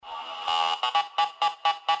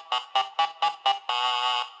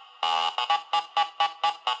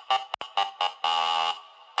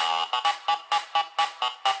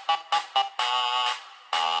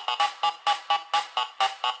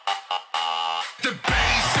The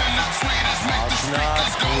bass and the tweeters make the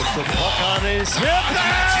speakers go to the puck on his hip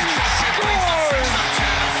and scores!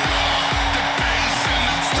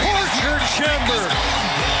 Torture chamber!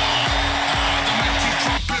 The mighty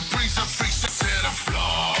trumpet brings the freaks to the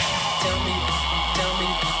floor. Tell me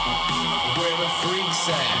where the freaks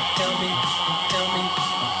at. Tell me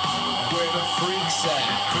where the freaks at.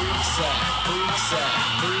 Freaks at.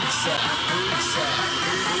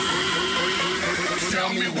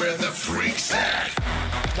 Tell me where the freaks at.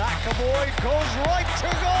 McAvoy goes right to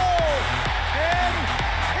goal, and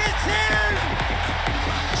it's in!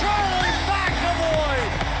 Charlie McAvoy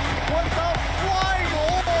with the flying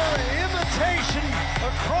oar imitation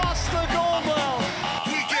across the goal mouth.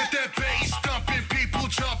 We get that bass thumping, people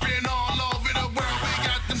jumping all over the world. We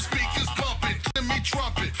got them speakers bumping. Let me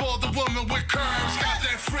trumpet for the woman with curves. Got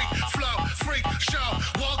that freak flow, freak show.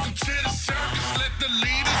 Welcome to the circus. Let the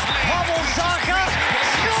leaders lead. Pavel Zacha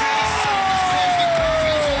scores!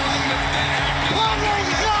 Pavel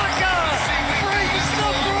Zacha brings the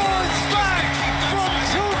Bruins back from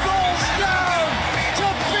 2 goals down to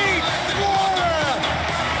beat Florida.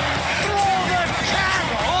 Throw the cat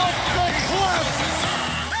off the cliff.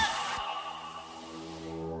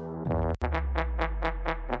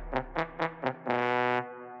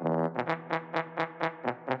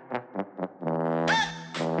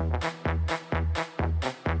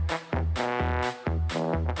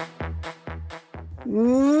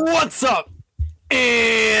 What's up?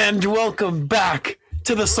 And welcome back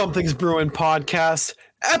to the Something's Bruin podcast,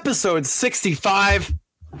 episode 65,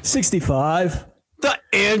 65. the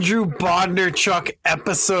Andrew Bodnarchuk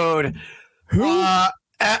episode. Who?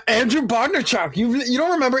 Andrew Bodnarchuk. You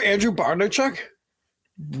don't remember Andrew Bodnarchuk?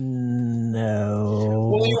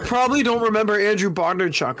 No. Well, you probably don't remember Andrew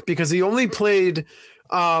Bodnarchuk because he only played,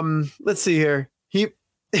 let's see here. He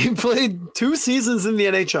played 2 seasons in the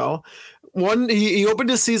NHL. He opened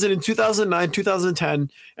his season in 2009, 2010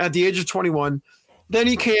 at the age of 21. Then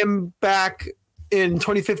he came back in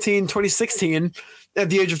 2015, 2016 at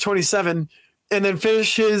the age of 27, and then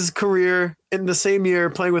finished his career in the same year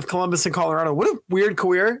playing with Columbus and Colorado. What a weird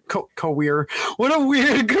career. What a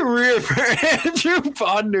weird career for Andrew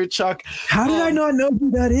Bodnarchuk. How did I not know who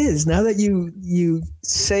that is? Now that you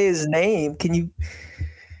say his name, can you?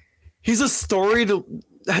 He's a storied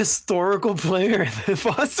historical player in the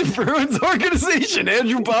Boston Bruins organization,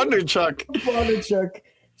 Andrew Bodnarchuk. Bodnarchuk.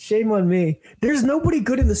 Shame on me. There's nobody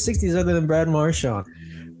good in the 60s other than Brad Marchand.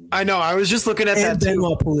 I know. I was just looking at And that too.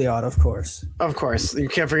 Benoit Pouliot, of course. Of course, you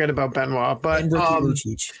can't forget about Benoit. But And Ricky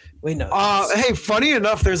Lucic. Wait, no. hey, funny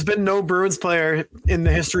enough, there's been no Bruins player in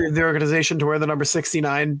the history of the organization to wear the number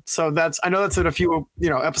 69. So I know that's in a few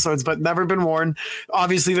episodes, but never been worn.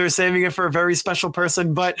 Obviously, they're saving it for a very special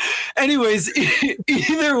person. But anyways,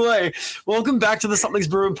 either way, welcome back to the Something's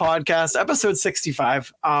Bruin podcast, episode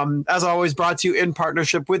 65. As always, brought to you in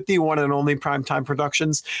partnership with the one and only Primetime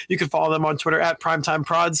Productions. You can follow them on Twitter at Primetime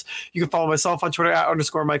Prods. You can follow myself on Twitter at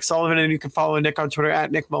 _Mike Sullivan, and you can follow Nick on Twitter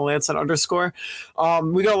at Nick Melanson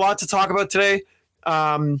 _. We got a lot to talk about today.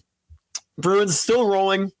 Bruins still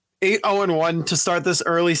rolling 8-0-1 to start this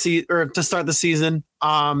to start the season.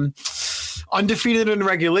 Undefeated in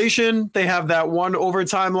regulation. They have that one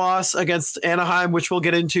overtime loss against Anaheim, which we'll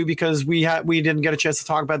get into because we didn't get a chance to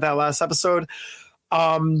talk about that last episode.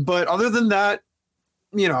 But other than that,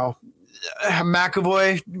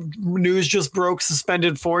 McAvoy news just broke,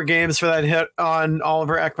 suspended 4 games for that hit on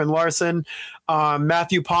Oliver Ekman-Larsson.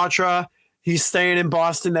 Matthew Patra, he's staying in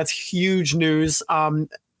Boston. That's huge news.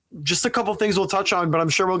 Just a couple things we'll touch on, but I'm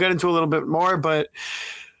sure we'll get into a little bit more. But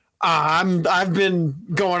I've been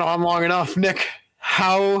going on long enough. Nick,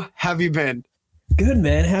 how have you been? Good,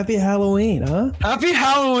 man. Happy Halloween, huh? Happy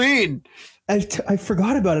Halloween. I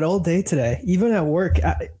forgot about it all day today. Even at work,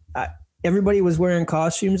 everybody was wearing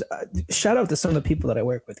costumes. Shout out to some of the people that I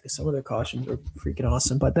work with because some of their costumes are freaking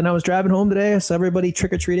awesome. But then I was driving home today. I saw everybody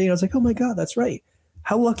trick-or-treating. I was like, oh, my God, that's right.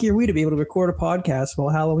 How lucky are we to be able to record a podcast while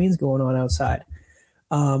Halloween's going on outside?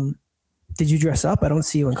 Did you dress up? I don't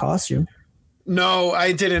see you in costume. No,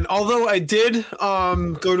 I didn't. Although I did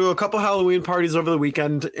go to a couple Halloween parties over the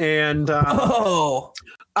weekend, and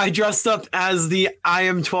I dressed up as the I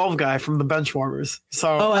Am 12 guy from the Benchwarmers.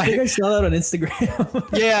 So I think I saw that on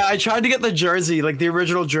Instagram. Yeah, I tried to get the jersey, like the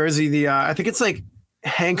original jersey. I think it's like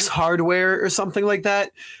Hank's Hardware or something like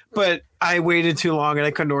that. But I waited too long and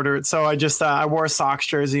I couldn't order it. So I just I wore a Sox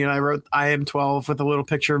jersey and I wrote I Am 12 with a little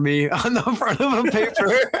picture of me on the front of a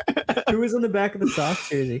paper. Who was on the back of the Sox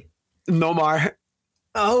jersey? Nomar.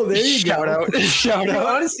 Oh, there you Shout go. out. Shout out.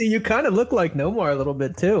 Honestly, you kind of look like Nomar a little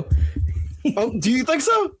bit too. Oh, do you think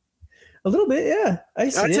so? A little bit, yeah. I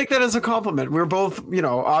take that as a compliment. We're both,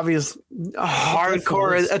 obvious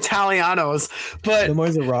hardcore Italianos, but no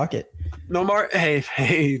more's a rocket. No more. Hey.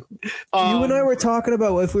 You and I were talking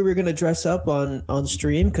about if we were going to dress up on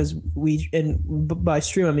stream, because by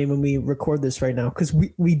stream I mean when we record this right now, because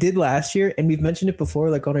we did last year, and we've mentioned it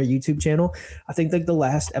before, like on our YouTube channel. I think like the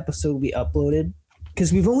last episode we uploaded,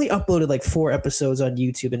 because we've only uploaded like 4 episodes on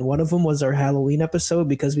YouTube, and one of them was our Halloween episode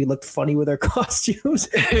because we looked funny with our costumes.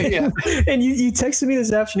 Yeah. And you texted me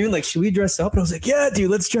this afternoon like, should we dress up? And I was like, yeah, dude,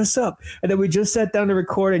 let's dress up. And then we just sat down to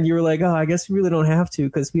record, and you were like, oh, I guess we really don't have to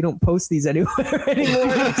because we don't post these anywhere anymore.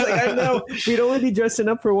 And I was like, I know, we'd only be dressing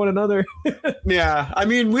up for one another. Yeah, I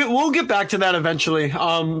mean, we'll get back to that eventually.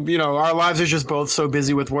 Our lives are just both so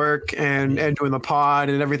busy with work and doing the pod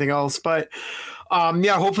and everything else, but.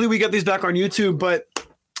 Hopefully we get these back on YouTube, but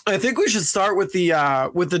I think we should start with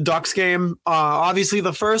the Ducks game. Obviously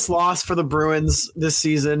the first loss for the Bruins this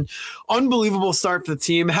season. Unbelievable start for the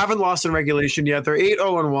team. Haven't lost in regulation yet. They're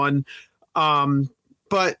 8-0-1.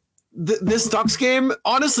 But this Ducks game,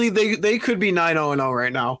 honestly, they could be 9-0-0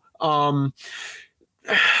 right now.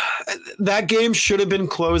 That game should have been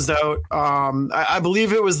closed out. I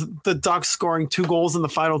believe it was the Ducks scoring 2 goals in the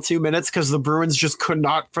final 2 minutes because the Bruins just could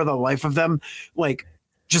not, for the life of them,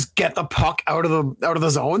 just get the puck out of the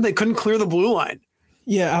zone. They couldn't clear the blue line.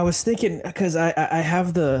 Yeah, I was thinking, because I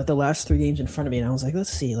have the last 3 games in front of me, and I was like, let's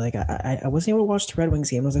see. Like, I wasn't able to watch the Red Wings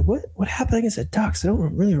game. I was like, what happened against the Ducks? I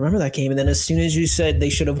don't really remember that game. And then as soon as you said they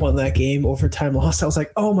should have won that game, overtime loss, I was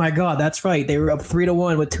like, oh my God, that's right. They were up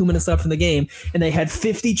 3-1 with 2 minutes left in the game, and they had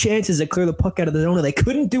 50 chances to clear the puck out of the zone, and they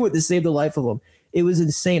couldn't do it to save the life of them. It was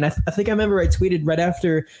insane. I think I remember I tweeted right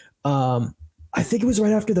after, I think it was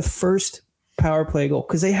right after the first power play goal,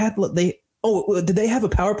 because did they have a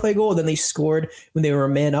power play goal and then they scored when they were a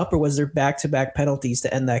man up, or was there back-to-back penalties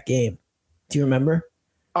to end that game? Do you remember?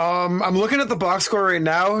 I'm looking at the box score right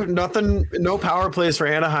now. No power plays for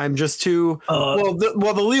Anaheim. Just 2.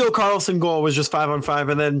 The Leo Carlson goal was just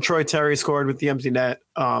 5-on-5, and then Troy Terry scored with the empty net.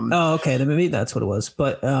 Okay, then maybe that's what it was.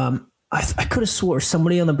 But I could have swore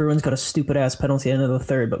somebody on the Bruins got a stupid ass penalty at the end of the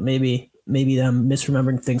third, but maybe I'm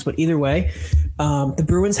misremembering things. But either way, the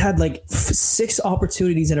Bruins had like 6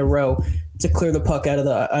 opportunities in a row to clear the puck out of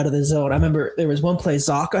the zone. I remember there was one play,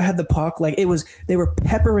 Zacha had the puck, they were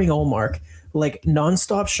peppering Ullmark, like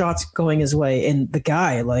nonstop shots going his way, and the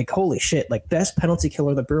guy, like, holy shit, like best penalty killer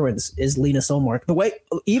of the Bruins is Linus Ullmark. The way,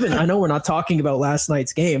 even I know we're not talking about last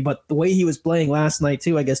night's game, but the way he was playing last night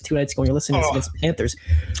too, I guess 2 nights ago when you're listening against the Panthers,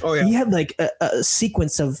 he had like a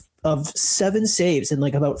sequence of 7 saves in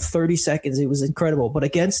like about 30 seconds. It was incredible. But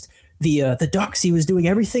against the Ducks, he was doing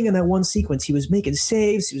everything in that one sequence. He was making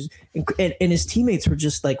saves. And his teammates were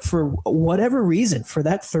just like, for whatever reason, for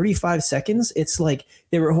that 35 seconds, it's like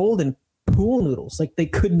they were holding pool noodles. Like they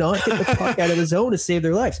could not get the puck out of the zone to save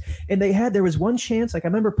their lives. And there was one chance, like I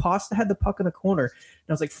remember Pasta had the puck in the corner, and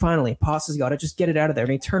I was like, finally, Pasta's got it. Just get it out of there.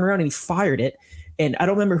 And he turned around and he fired it. And I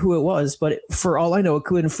don't remember who it was, but for all I know, it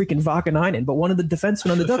could have been freaking Vakanainen. But one of the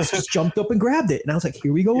defensemen on the Ducks just jumped up and grabbed it. And I was like,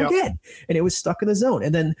 here we go again. And it was stuck in the zone.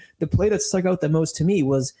 And then the play that stuck out the most to me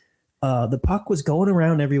was the puck was going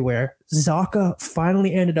around everywhere. Zacha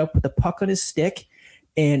finally ended up with the puck on his stick,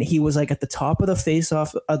 and he was like at the top of the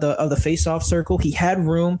face-off of the face-off circle. He had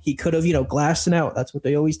room. He could have, glassing out. That's what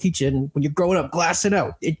they always teach you. And when you're growing up, glassing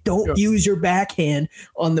out. Don't use your backhand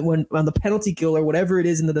on the penalty kill or whatever it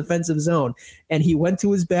is in the defensive zone. And he went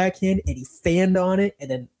to his backhand and he fanned on it,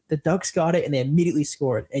 and then the Ducks got it and they immediately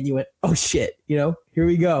scored. And you went, oh shit, here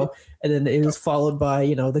we go. And then it was followed by,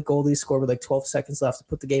 the goalie scored with like 12 seconds left to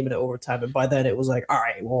put the game into overtime. And by then it was like, all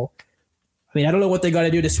right, well, I mean, I don't know what they got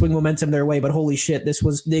to do to swing momentum their way, but holy shit, they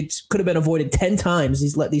could have been avoided 10 times.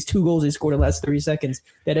 These 2 goals they scored in the last 30 seconds.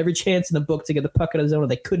 They had every chance in the book to get the puck out of the zone,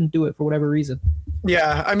 and they couldn't do it for whatever reason.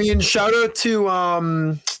 Yeah, I mean, shout out to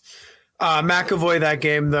McAvoy that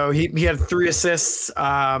game, though. He had 3 assists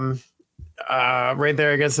right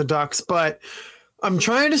there against the Ducks. But I'm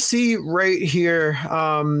trying to see right here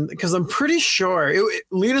because I'm pretty sure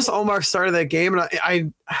Linus Ullmark started that game,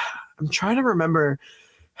 and I'm trying to remember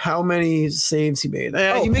how many saves he made.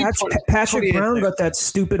 He made Patrick Brown got that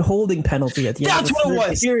stupid holding penalty at the end of the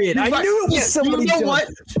third period. I knew it was somebody. You know what?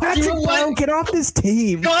 Patrick Brown, get off this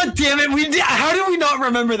team. God damn it. How did we not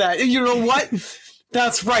remember that? You know what?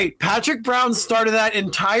 That's right. Patrick Brown started that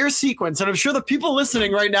entire sequence. And I'm sure the people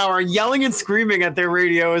listening right now are yelling and screaming at their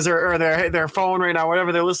radios or their phone right now,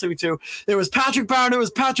 whatever they're listening to. It was Patrick Brown.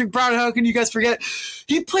 How can you guys forget?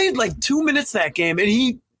 He played like 2 minutes that game, and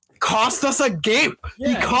he cost us a game. Yeah,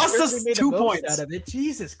 he cost really us made the 2 most points. out of it.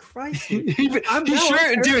 Jesus Christ, dude.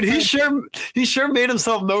 He sure made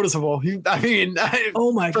himself noticeable.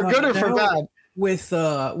 Oh my for God, good or for now- bad. With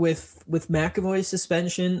McAvoy's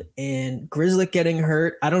suspension and Grizzlick getting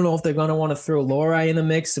hurt, I don't know if they're gonna want to throw Lori in the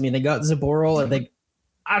mix. I mean, they got Zaboral.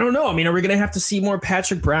 I don't know. I mean, are we gonna have to see more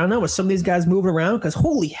Patrick Brown now with some of these guys moving around? Because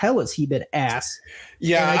holy hell, has he been ass?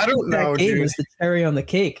 Yeah, I don't know, that game dude. was the cherry on the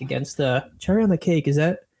cake against the cherry on the cake. Is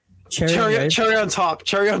that cherry on top?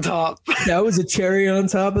 Cherry on top. That was a cherry on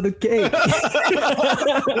top of the cake.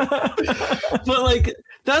 But like,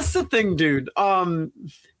 that's the thing, dude.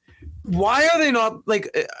 Why are they not like?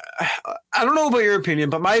 I don't know about your opinion,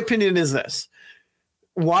 but my opinion is this: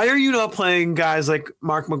 why are you not playing guys like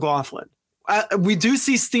Mark McLaughlin? We do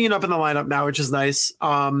see Steen up in the lineup now, which is nice.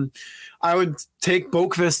 I would take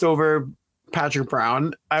Boqvist over Patrick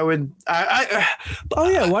Brown. I would. Oh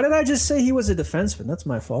yeah, why did I just say he was a defenseman? That's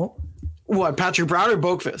my fault. What, Patrick Brown or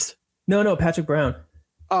Boqvist? No, Patrick Brown.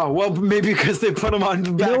 Oh, well, maybe because they put him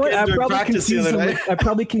on back end during practice the other day. I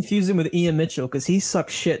probably confused him with Ian Mitchell because he sucked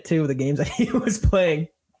shit too the games that he was playing.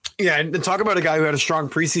 Yeah, and talk about a guy who had a strong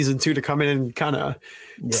preseason too to come in and kind of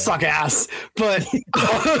suck ass. But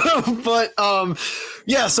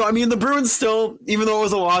yeah, so I mean the Bruins still, even though it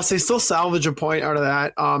was a loss, they still salvage a point out of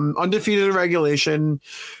that. Undefeated in regulation.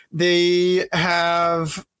 They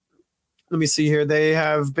have, let me see here, they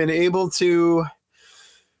have been able to,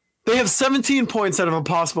 they have 17 points out of a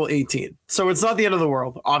possible 18. So it's not the end of the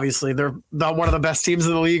world. Obviously, they're not one of the best teams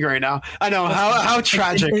in the league right now. I know how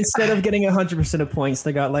tragic. Instead of getting 100% of points,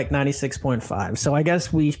 they got like 96.5. So I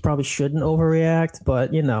guess we probably shouldn't overreact,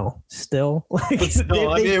 but still, they've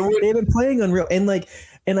been playing unreal.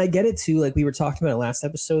 And I get it too. Like we were talking about it last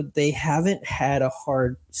episode, they haven't had a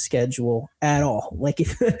hard schedule at all. Like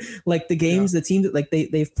the games, the teams like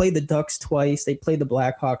they've played the Ducks twice, they played the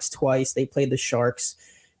Blackhawks twice, they played the Sharks.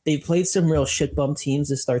 They've played some real shit bum teams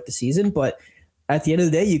to start the season, but at the end of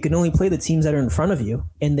the day, you can only play the teams that are in front of you,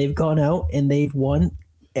 and they've gone out and they've won.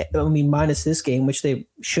 I mean, minus this game, which they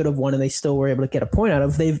should have won, and they still were able to get a point out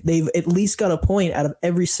of. They've at least got a point out of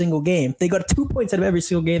every single game. They got 2 points out of every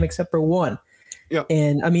single game except for one. Yeah,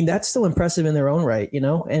 and I mean that's still impressive in their own right,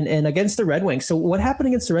 And against the Red Wings. So what happened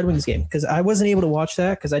against the Red Wings game? Because I wasn't able to watch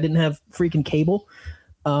that because I didn't have freaking cable.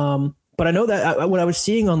 But I know that what I was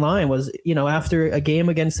seeing online was, after a game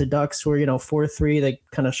against the Ducks where, 4-3, they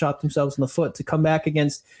kind of shot themselves in the foot to come back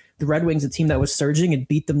against the Red Wings, a team that was surging, and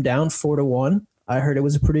beat them down 4-1. I heard it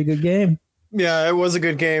was a pretty good game. Yeah, it was a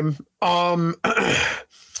good game.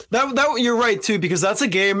 That you're right, too, because that's a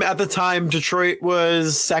game at the time Detroit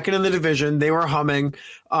was second in the division. They were humming.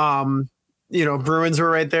 Bruins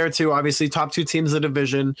were right there, too. Obviously, top two teams in the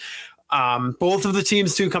division. Both of the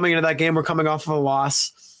teams, too, coming into that game were coming off of a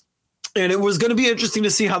loss. And it was going to be interesting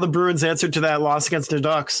to see how the Bruins answered to that loss against the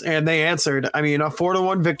Ducks. And they answered. I mean, a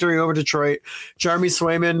 4-1 victory over Detroit. Jeremy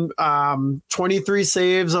Swayman, 23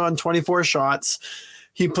 saves on 24 shots.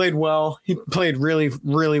 He played well. He played really,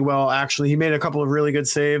 really well, actually. He made a couple of really good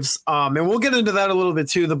saves. And we'll get into that a little bit,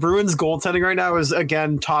 too. The Bruins goaltending right now is,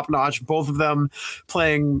 again, top-notch. Both of them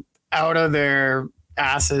playing out of their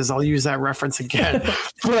asses. I'll use that reference again.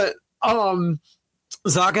 But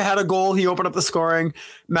Zacha had a goal. He opened up the scoring.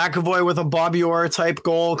 McAvoy with a Bobby Orr type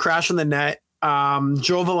goal, crashing the net.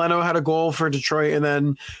 Joe Veleno had a goal for Detroit, and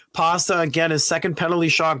then Pasta, again, his second penalty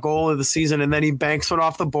shot goal of the season, and then he banks one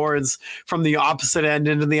off the boards from the opposite end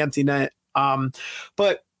into the empty net.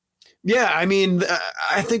 But yeah, I mean,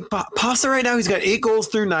 I think Pasta right now, he's got 8 goals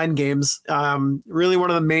through 9 games. Really one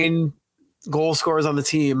of the main goal scorers on the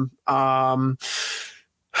team.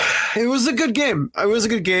 It was a good game.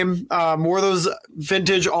 Wore those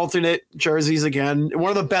vintage alternate jerseys again. One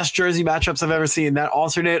of the best jersey matchups I've ever seen. That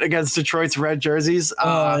alternate against Detroit's red jerseys.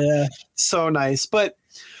 Yeah. So nice. But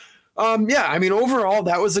yeah, I mean, overall,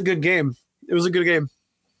 that was a good game. It was a good game.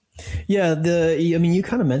 Yeah, you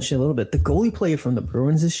kind of mentioned a little bit. The goalie play from the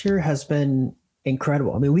Bruins this year has been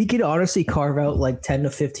incredible. I mean, we could honestly carve out like 10 to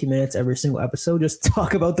 15 minutes every single episode just to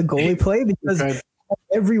talk about the goalie play because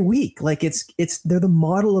every week, like they're the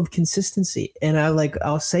model of consistency. And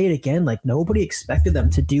I'll say it again, like nobody expected them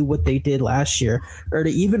to do what they did last year or to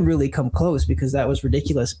even really come close because that was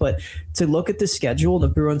ridiculous. But to look at the schedule, the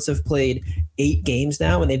Bruins have played 8 games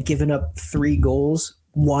now and they've given up 3 goals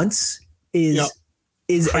once is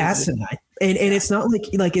asinine. And it's not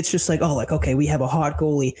like it's just like, okay, we have a hot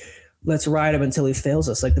goalie. Let's ride him until he fails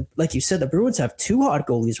us. Like you said, the Bruins have 2 hot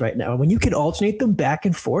goalies right now. And when you can alternate them back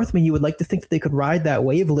and forth, I mean, you would like to think that they could ride that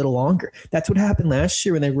wave a little longer. That's what happened last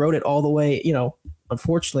year when they rode it all the way,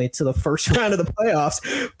 unfortunately, to the first round of the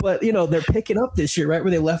playoffs. But, you know, they're picking up this year, right where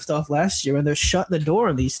they left off last year, and they're shutting the door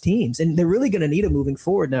on these teams. And they're really going to need it moving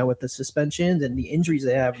forward now with the suspensions and the injuries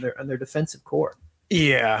they have on their defensive core.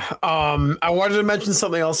 Yeah. I wanted to mention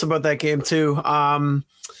something else about that game, too.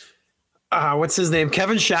 What's his name?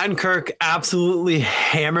 Kevin Shattenkirk absolutely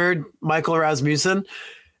hammered Michael Rasmussen.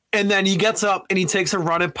 And then he gets up and he takes a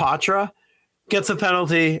run at Patra, gets a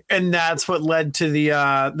penalty, and that's what led to the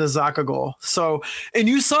Zaka goal. So, and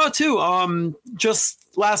you saw too,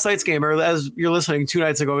 just last night's game, or as you're listening 2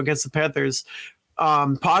 nights ago against the Panthers,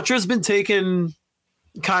 Patra's been taking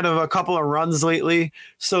kind of a couple of runs lately.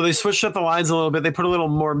 So they switched up the lines a little bit. They put a little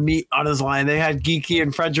more meat on his line. They had Geeky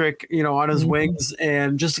and Frederick, you know, on his wings,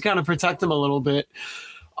 and just to kind of protect him a little bit.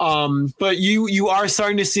 But you are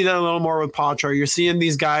starting to see that a little more with Patra. You're seeing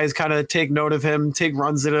these guys kind of take note of him, take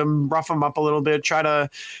runs at him, rough him up a little bit, try to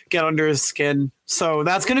get under his skin. So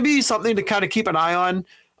that's going to be something to kind of keep an eye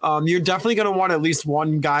on. You're definitely going to want at least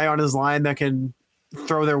one guy on his line that can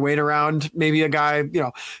throw their weight around. Maybe a guy, you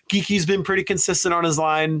know, Geeky's been pretty consistent on his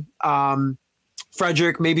line.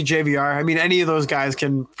 Frederick, maybe JVR. I mean, any of those guys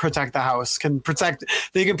can protect the house,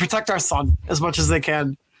 they can protect our son as much as they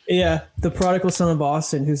can. Yeah, the prodigal son of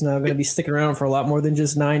Boston, who's now going to be sticking around for a lot more than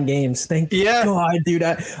just 9 games. Thank God, dude.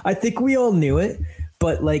 I think we all knew it,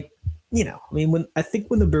 but like, you know, I mean, when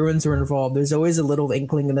the Bruins were involved, there's always a little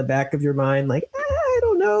inkling in the back of your mind, like, I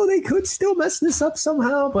don't know, they could still mess this up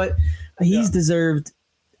somehow, but he's deserved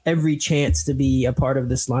every chance to be a part of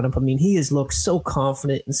this lineup. I mean, he has looked so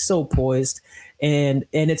confident and so poised, and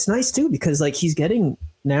it's nice too because like he's getting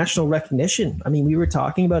national recognition. I mean, we were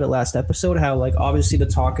talking about it last episode, how like obviously the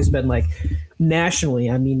talk has been like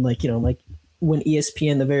nationally. I mean, like, you know, like when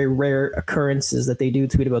ESPN, the very rare occurrences that they do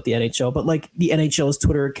tweet about the NHL, but like the NHL's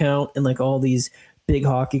Twitter account and like all these big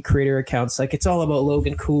hockey creator accounts, like it's all about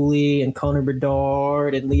Logan Cooley and Connor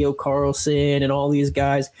Bedard and Leo Carlson and all these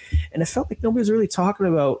guys. And it felt like nobody was really talking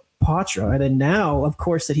about Patra. And then now, of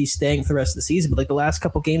course, that he's staying for the rest of the season, but like the last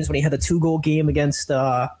couple games when he had the 2-goal game against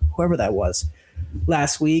whoever that was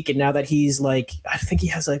last week, and now that he's like, I think he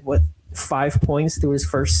has like 5 points through his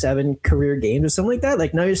first 7 career games or something like that.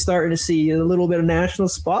 Like now you're starting to see a little bit of national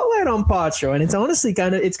spotlight on Patra, and it's honestly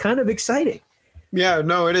kind of exciting. Yeah,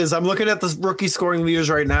 no, it is. I'm looking at the rookie scoring leaders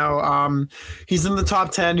right now. He's in the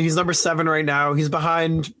top 10. He's number 7 right now. He's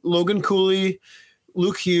behind Logan Cooley,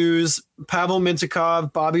 Luke Hughes, Pavel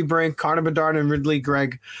Mintyukov, Bobby Brink, Connor Bedard, and Ridley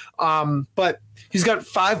Gregg. But he's got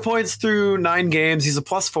 5 points through 9 games. He's a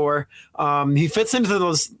 +4. He fits into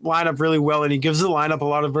those lineup really well, and he gives the lineup a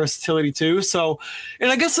lot of versatility too. So,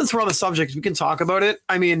 and I guess since we're on the subject, we can talk about it.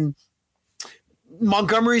 I mean,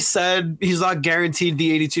 Montgomery said he's not guaranteed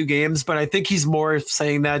the 82 games, but I think he's more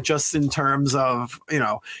saying that just in terms of, you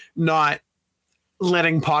know, not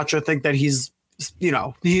letting Patra think that he's, you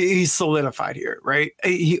know, he's solidified here, right?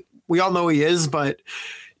 We all know he is, but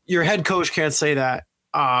your head coach can't say that.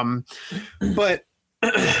 But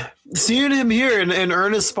seeing him here and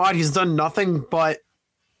earn his spot, he's done nothing but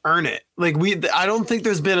earn it. Like I don't think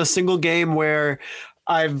there's been a single game where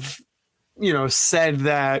I've, you know, said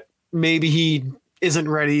that maybe he isn't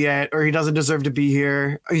ready yet or he doesn't deserve to be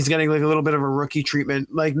here. He's getting like a little bit of a rookie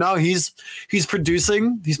treatment. Like, no, he's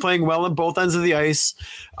producing. He's playing well on both ends of the ice.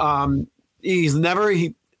 He's never,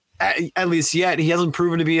 at least yet, he hasn't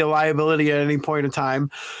proven to be a liability at any point in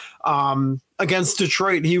time. Against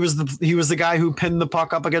Detroit, he was the guy who pinned the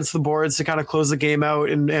puck up against the boards to kind of close the game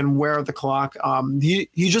out and wear out the clock. He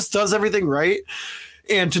just does everything right.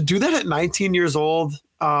 And to do that at 19 years old,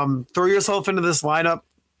 throw yourself into this lineup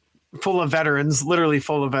full of veterans, literally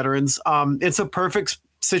full of veterans. It's a perfect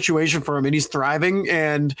situation for him, and he's thriving.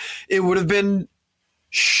 And it would have been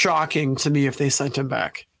shocking to me if they sent him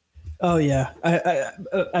back. Oh yeah,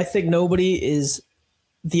 I think nobody is.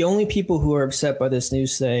 The only people who are upset by this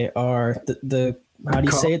news today are the how do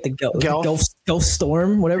you say it? The Gulf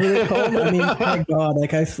Storm, whatever they call them. I mean, my God,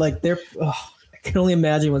 like they're. I can only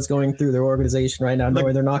imagine what's going through their organization right now,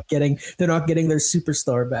 knowing they're not getting their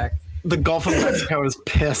superstar back. The Gulf of Mexico is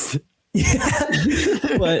pissed.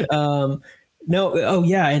 Yeah, but no, oh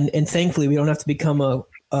yeah, and thankfully we don't have to become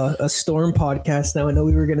a Storm podcast now. I know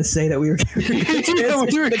we were going to say that we were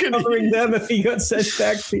covering them if he got sent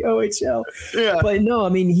back to the OHL. Yeah. But no, I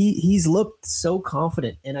mean, he's looked so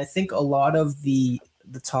confident. And I think a lot of the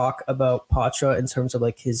talk about Patra in terms of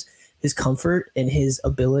like his comfort and his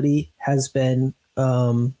ability has been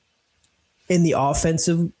in the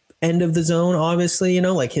offensive end of the zone, obviously,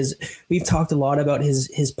 like we've talked a lot about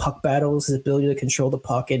his puck battles, his ability to control the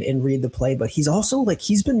puck and read the play, but he's also like,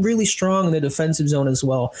 he's been really strong in the defensive zone as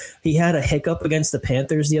well. He had a hiccup against the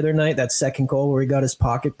Panthers the other night, that second goal where he got his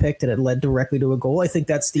pocket picked and it led directly to a goal. I think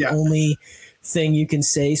that's the only thing you can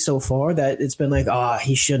say so far that it's been like,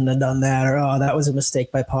 he shouldn't have done that, or that was a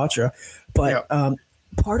mistake by Patra. But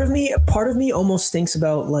part of me almost thinks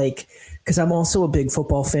about, like, because I'm also a big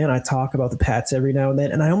football fan. I talk about the Pats every now and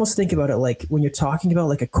then, and I almost think about it like when you're talking about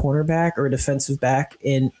like a cornerback or a defensive back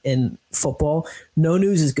in football, no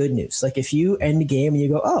news is good news. Like if you end the game and you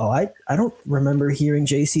go, I don't remember hearing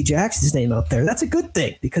J.C. Jackson's name out there, that's a good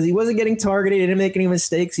thing because he wasn't getting targeted, he didn't make any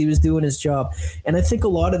mistakes, he was doing his job. And I think a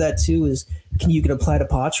lot of that too is you can apply to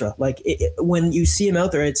Patra. Like when you see him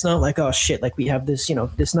out there, it's not like, oh shit, like we have this,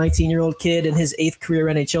 this 19-year-old kid in his 8th career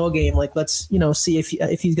NHL game. Like let's, see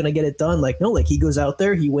if he's gonna get it done. Like no, like he goes out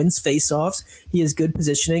there, he wins face-offs, he has good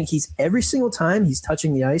positioning. He's every single time he's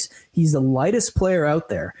touching the ice, he's the lightest player out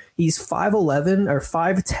there. He's 5'11" or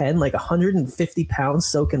 5'10", like 150 pounds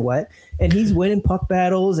soaking wet, and he's winning puck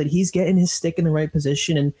battles and he's getting his stick in the right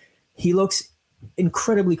position, and he looks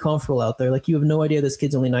incredibly comfortable out there. Like you have no idea this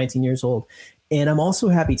kid's only 19 years old. And I'm also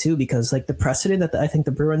happy too because like the precedent that I think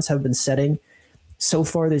the Bruins have been setting so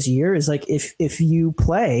far this year is like if you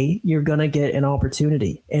play, you're gonna get an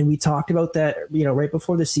opportunity. And we talked about that, right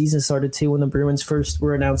before the season started too, when the Bruins first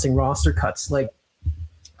were announcing roster cuts. Like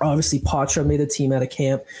obviously Patra made the team out of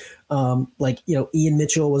camp. Ian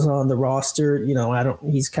Mitchell was on the roster.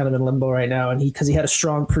 He's kind of in limbo right now, and because he had a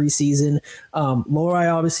strong preseason. Lori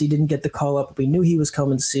obviously didn't get the call up, but we knew he was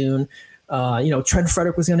coming soon. Trent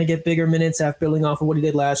Frederick was going to get bigger minutes after building off of what he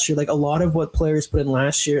did last year. Like a lot of what players put in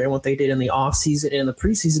last year and what they did in the offseason and in the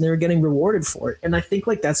preseason, they were getting rewarded for it. And I think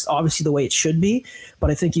like that's obviously the way it should be.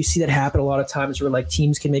 But I think you see that happen a lot of times where like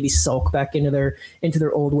teams can maybe sulk back into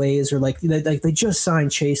their old ways, or like they just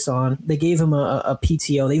signed Chase on. They gave him a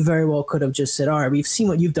PTO. They very well could have just said, all right, we've seen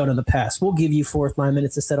what you've done in the past. We'll give you 4th line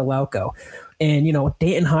minutes instead of Lauko. And,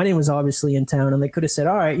 Danton Heinen was obviously in town, and they could have said,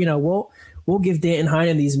 all right, we'll give Danton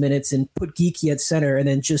Heinen these minutes and put Geeky at center and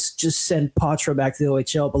then just send Patra back to the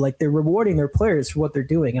OHL. But like they're rewarding their players for what they're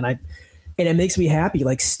doing. And it makes me happy.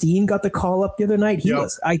 Like Steen got the call up the other night.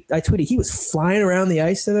 I tweeted, he was flying around the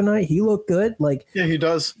ice the other night. He looked good. Like, yeah, he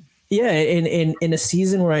does. Yeah. In a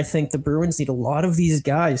season where I think the Bruins need a lot of these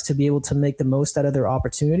guys to be able to make the most out of their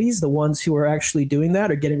opportunities, the ones who are actually doing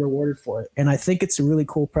that are getting rewarded for it. And I think it's a really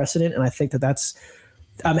cool precedent. And I think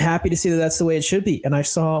I'm happy to see that that's the way it should be. And I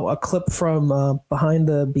saw a clip from Behind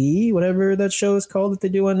the Bee, whatever that show is called that they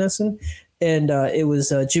do on Nesson. And it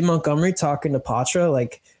was Jim Montgomery talking to Patra.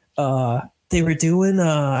 Like they were doing,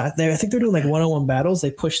 I think they're doing like one-on-one battles.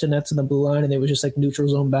 They pushed the nets in the blue line and they were just like neutral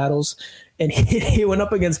zone battles. And he went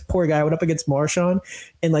up against Marchand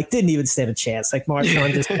and like didn't even stand a chance. Like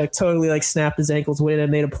Marchand just like totally like snapped his ankles, went in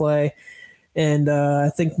and made a play. And I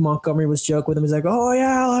think Montgomery was joking with him. He's like, "Oh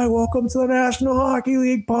yeah, like, welcome to the National Hockey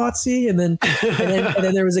League, Potsy." And then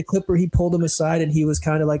there was a clip where he pulled him aside and he was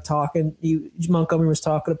kind of like talking. Montgomery was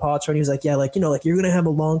talking to Patra and he was like, "Yeah, like like you're gonna have a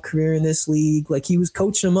long career in this league." Like he was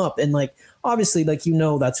coaching him up, and like obviously like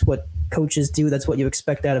that's what coaches do. That's what you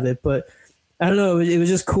expect out of it. But I don't know. It was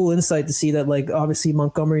just cool insight to see that like obviously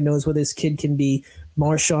Montgomery knows what his kid can be.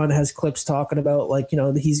 Marchand has clips talking about like,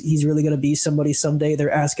 he's really going to be somebody someday. They're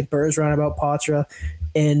asking Bergeron about Patra.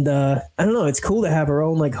 And I don't know. It's cool to have our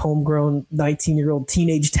own like homegrown 19-year-old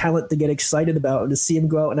teenage talent to get excited about and to see him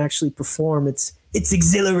go out and actually perform. It's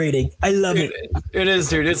exhilarating. I love it. It is,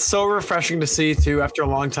 dude. It's so refreshing to see too after a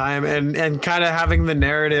long time and kind of having the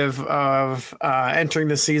narrative of entering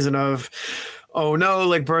the season of, oh no,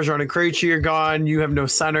 like Bergeron and Krejci are gone. You have no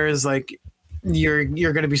centers. Like, you're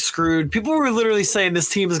going to be screwed. People were literally saying this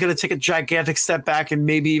team is going to take a gigantic step back and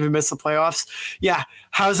maybe even miss the playoffs. Yeah.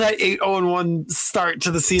 How's that 8-0-1 start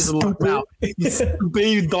to the season look now?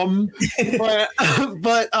 Be dumb.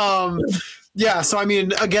 But yeah. So, I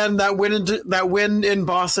mean, again, that win in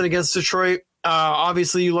Boston against Detroit,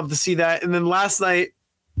 obviously you love to see that. And then last night,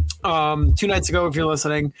 2 nights ago, if you're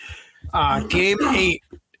listening, game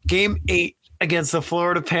eight against the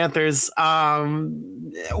Florida Panthers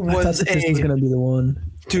was going to be the one.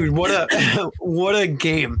 Dude, what a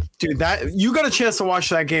game. Dude, that you got a chance to watch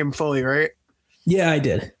that game fully, right? Yeah, I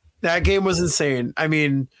did. That game was insane. I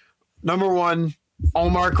mean, number one,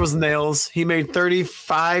 Allmark was nails. He made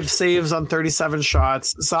 35 saves on 37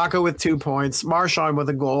 shots. Zaka with 2 points, Marchand with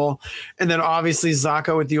a goal, and then obviously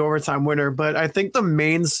Zaka with the overtime winner. But I think the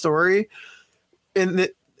main story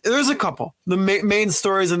there's a couple. The main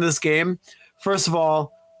stories in this game. First of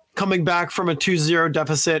all, coming back from a 2-0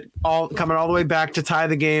 deficit, coming all the way back to tie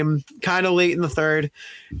the game, kind of late in the third.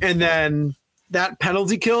 And then that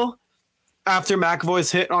penalty kill after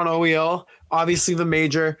McAvoy's hit on OEL, obviously the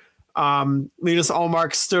major, Linus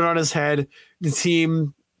Ullmark stood on his head. The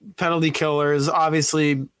team penalty killers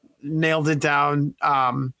obviously nailed it down.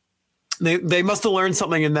 They must have learned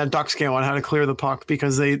something in that Ducks game on how to clear the puck,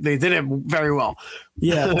 because they did it very well.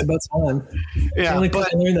 Yeah, it's about time. Yeah, I learned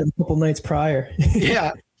that a couple nights prior.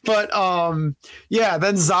 Yeah, but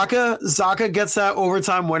then Zaka gets that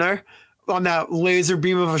overtime winner on that laser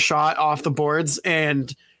beam of a shot off the boards,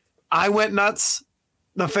 and I went nuts.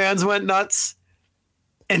 The fans went nuts,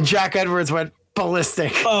 and Jack Edwards went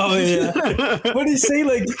ballistic. Oh yeah. What did he say?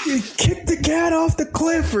 Like, you kick the cat off the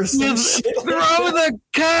cliff or some shit. Throw the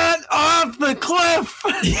cat off the cliff.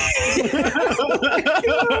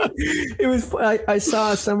 It was. I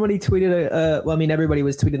saw somebody tweeted. Well, I mean, everybody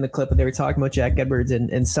was tweeting the clip, and they were talking about Jack Edwards,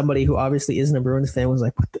 and somebody who obviously isn't a Bruins fan was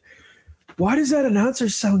like, "Why does that announcer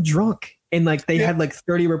sound drunk?" And like they had like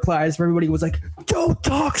 30 replies. Everybody was like, "Don't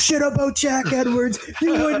talk shit about Jack Edwards.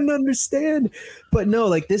 You wouldn't understand." But no,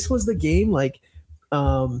 like this was the game. Like,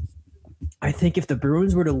 I think if the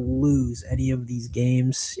Bruins were to lose any of these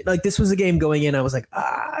games, like this was a game going in, I was like,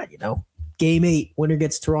 game 8, winner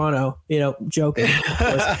gets Toronto. Joking.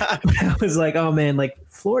 I was like, oh man, like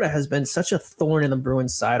Florida has been such a thorn in the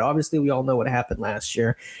Bruins side. Obviously, we all know what happened last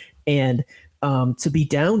year, and to be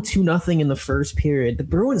down 2-0 in the first period, the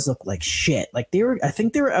Bruins looked like shit. Like I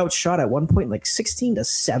think they were outshot at one point, like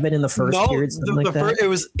 16-7 in the first period. It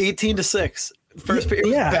was 18-6. First period, it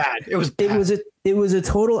was bad. It was bad. It was a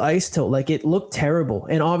total ice tilt. Like it looked terrible.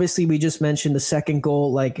 And obviously, we just mentioned the second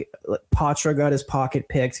goal. Like Patra got his pocket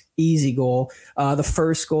picked, easy goal. The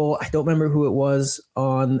first goal, I don't remember who it was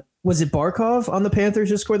on. Was it Barkov on the Panthers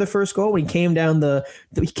just scored the first goal when he came down the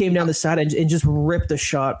side and just ripped a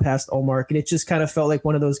shot past Ullmark, and it just kind of felt like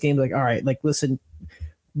one of those games. Like, all right, like listen,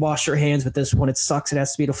 wash your hands with this one. It sucks. It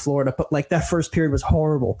has to be to Florida, but like that first period was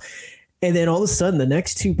horrible. And then all of a sudden, the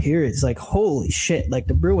next 2 periods, like holy shit! Like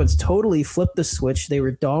the Bruins totally flipped the switch. They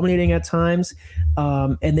were dominating at times,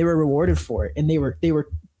 and they were rewarded for it. And they were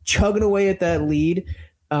chugging away at that lead.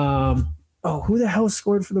 Who the hell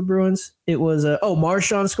scored for the Bruins? It was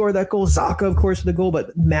Marchand scored that goal. Zaka, of course, for the goal,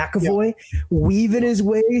 but McAvoy weaving his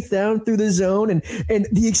way down through the zone, and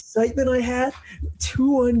the excitement I had,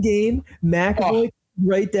 2-1 game, McAvoy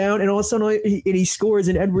right down, and all of a sudden he scores,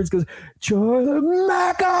 and Edwards goes, Charlie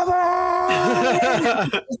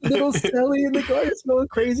McAvoy! Little Sally in the car is going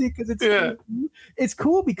crazy because it's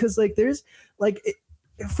cool because like there's like.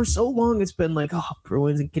 For so long, it's been like,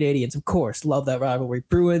 Bruins and Canadians, of course, love that rivalry.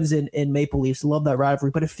 Bruins and Maple Leafs love that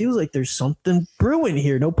rivalry, but it feels like there's something brewing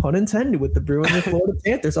here, no pun intended, with the Bruins and Florida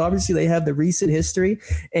Panthers. Obviously, they have the recent history,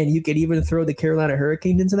 and you could even throw the Carolina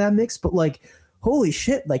Hurricanes into that mix, but like, holy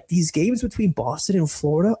shit, like these games between Boston and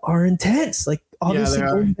Florida are intense. Like, obviously,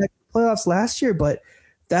 going back to the playoffs last year, but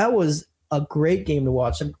that was a great game to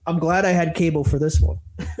watch. I'm glad I had cable for this one.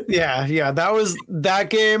 Yeah, that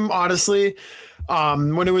game, honestly.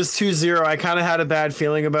 When it was 2-0, I kind of had a bad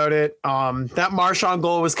feeling about it. That Marchand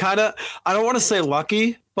goal was kind of, I don't want to say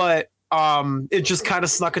lucky, but it just kind of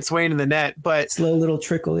snuck its way into the net. But slow little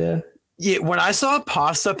trickle, yeah. Yeah, when I saw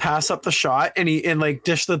Pasta pass up the shot and he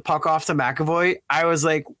dished the puck off to McAvoy, I was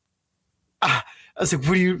like,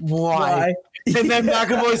 why? And then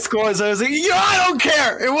McAvoy scores. I was like, I don't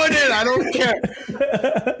care. It went in. I don't care.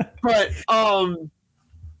 But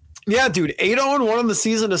yeah, dude, 8-0-1 on the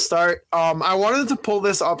season to start. I wanted to pull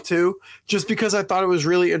this up too, just because I thought it was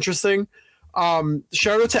really interesting.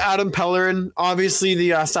 Shout out to Adam Pellerin, obviously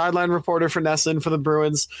the sideline reporter for Nesson for the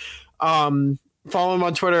Bruins. Follow him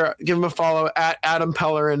on Twitter. Give him a follow at Adam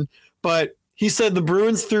Pellerin. But he said the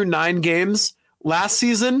Bruins through 9 games last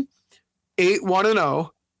season,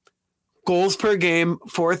 8-1-0, goals per game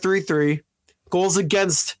 4.33, goals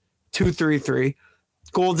against 2.33,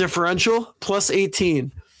 goal differential plus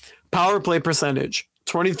 18. Power play percentage,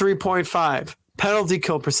 23.5. Penalty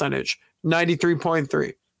kill percentage,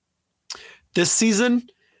 93.3. This season,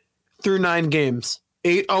 through 9 games,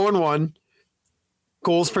 8-0-1.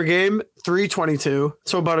 Goals per game, 322,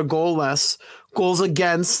 so about a goal less. Goals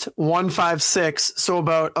against, 156, so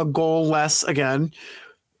about a goal less again.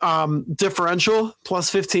 Differential, plus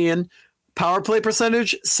 15. Power play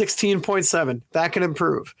percentage, 16.7. That can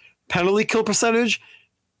improve. Penalty kill percentage,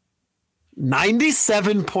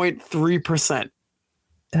 97.3%.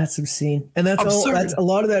 That's obscene. And that's all. That's a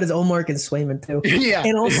lot of that is Ullmark and Swayman too. Yeah.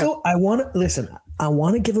 And also I want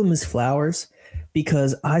to give him his flowers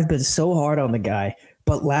because I've been so hard on the guy.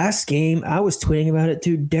 But last game I was tweeting about it,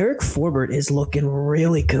 dude. Derek Forbort is looking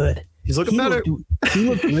really good. He's looking better.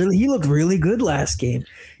 He looked really good last game.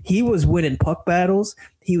 He was winning puck battles.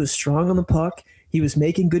 He was strong on the puck. He was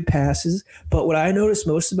making good passes. But what I noticed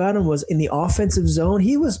most about him was in the offensive zone,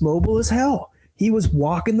 he was mobile as hell. He was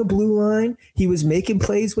walking the blue line. He was making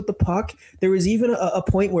plays with the puck. There was even a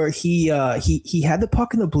point where he had the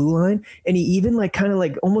puck in the blue line, and he even kind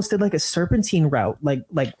of almost did like a serpentine route, like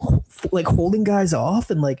holding guys off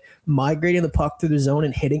and like migrating the puck through the zone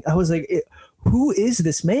and hitting. I was like, who is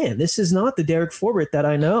this man? This is not the Derek Forbert that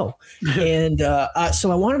I know. And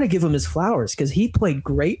so I wanted to give him his flowers because he played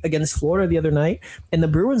great against Florida the other night. And the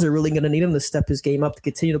Bruins are really going to need him to step his game up to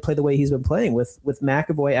continue to play the way he's been playing with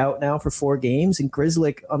McAvoy out now for 4 games and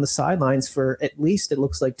Grzelcyk on the sidelines for at least, it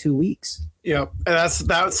looks like, 2 weeks. Yep.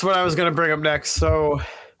 That's what I was going to bring up next. So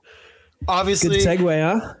obviously. Good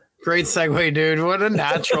segue, huh? Great segue, dude. What a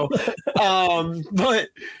natural. But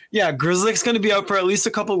yeah, Grzelcyk's going to be out for at least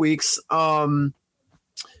a couple weeks. And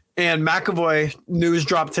McAvoy news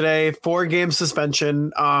dropped today, 4-game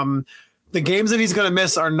suspension. The games that he's going to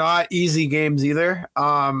miss are not easy games either.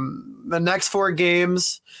 The next 4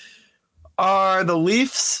 games are the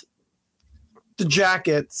Leafs, the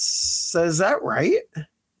Jackets. Is that right?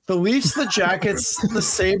 The Leafs, the Jackets, the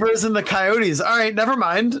Sabres, and the Coyotes. All right, never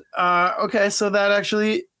mind. Okay, so that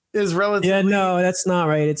actually is relatively. Yeah, no, that's not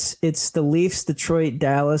right. It's the Leafs, Detroit,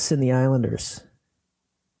 Dallas, and the Islanders.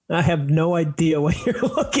 I have no idea what you're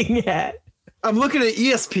looking at. I'm looking at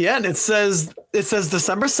ESPN. It says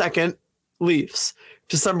December 2nd, Leafs.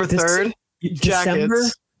 December 3rd,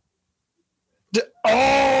 Jackets.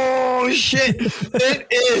 Oh shit! It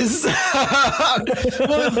is.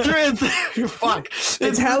 Fuck!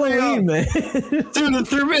 It's Halloween, man. Dude, it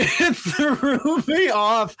threw me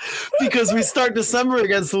off because we start December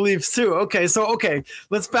against the Leafs too. Okay,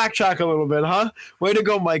 let's backtrack a little bit, huh? Way to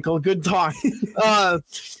go, Michael. Good talk.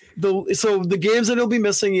 So the games that he'll be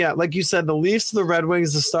missing, yeah, like you said, the Leafs, the Red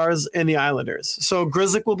Wings, the Stars, and the Islanders. So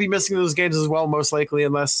Grzelcyk will be missing those games as well, most likely,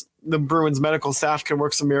 unless the Bruins medical staff can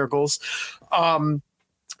work some miracles.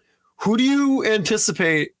 Who do you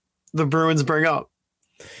anticipate the Bruins bring up?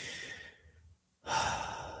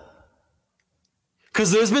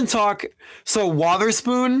 Because there's been talk. So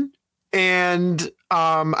Wotherspoon and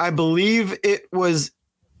I believe it was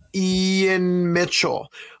Ian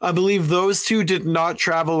Mitchell. I believe those two did not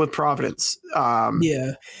travel with Providence.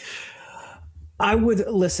 Yeah. I would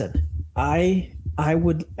listen. I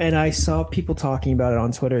would, and I saw people talking about it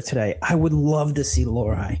on Twitter today. I would love to see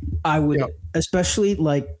Lohrei. I would, especially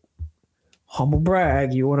humble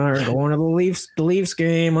brag. You and I are going to the Leafs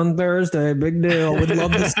game on Thursday. Big deal. Would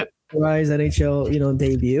love to see Lohrai's NHL,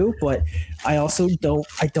 debut. But I also don't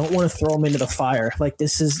want to throw him into the fire. Like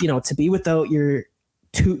this is, to be without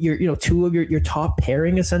two of your top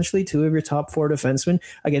pairing, essentially 2 of your top 4 defensemen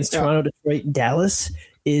against Toronto, Detroit, and Dallas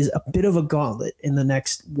is a bit of a gauntlet in the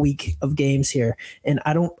next week of games here. And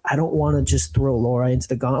I don't want to just throw Lohrei into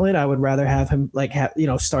the gauntlet. I would rather have him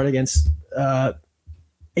start against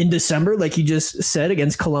in December, like you just said,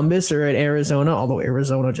 against Columbus or at Arizona, although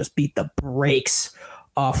Arizona just beat the brakes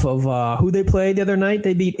off of who they played the other night.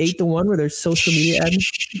 They beat 8-1 with their social media ad.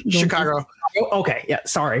 Chicago. Okay, yeah,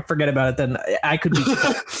 sorry, forget about it then. I could be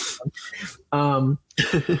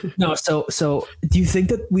no, so do you think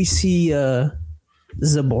that we see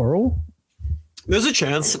Zaboral? There's a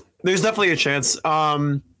chance. There's definitely a chance.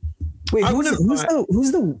 Wait, who's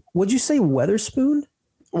the what'd you say, Wotherspoon?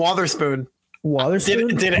 Wotherspoon.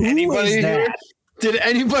 Did anybody here? Did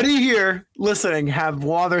anybody here listening have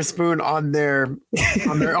Wotherspoon on their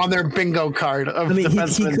bingo card of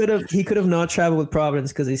defensemen? He could have not traveled with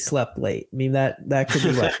Providence because he slept late. I mean that could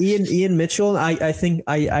be right. Ian Mitchell. I think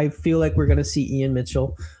I feel like we're gonna see Ian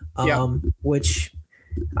Mitchell, which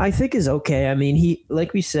I think is okay. I mean, he,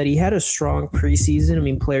 like we said, he had a strong preseason. I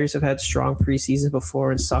mean, players have had strong preseasons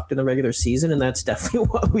before and sucked in the regular season, and that's definitely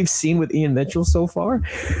what we've seen with Ian Mitchell so far.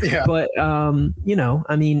 Yeah. But, I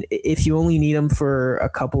mean, if you only need him for a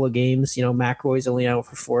couple of games, McAvoy's only out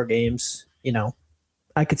for 4 games,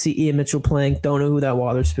 I could see Ian Mitchell playing. Don't know who that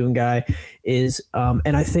Wotherspoon guy is.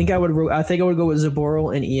 And I think I would go with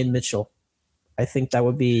Zaboral and Ian Mitchell. I think that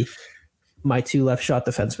would be my 2 left shot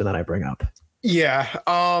defensemen that I bring up. Yeah,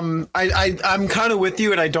 I'm kind of with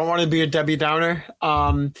you, and I don't want to be a Debbie Downer,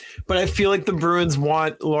 but I feel like the Bruins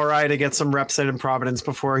want Lohrei to get some reps in Providence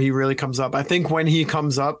before he really comes up. I think when he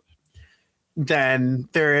comes up, then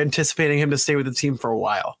they're anticipating him to stay with the team for a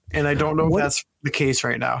while, and I don't know if that's the case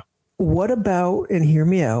right now. What about, and hear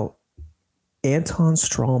me out, Anton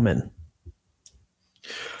Strawman?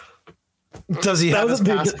 Does he have his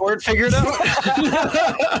passport figured out?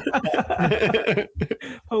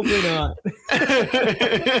 Hopefully not.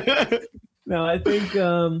 No, I think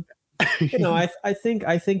I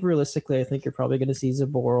think realistically, I think you're probably going to see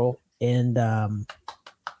Zaboral and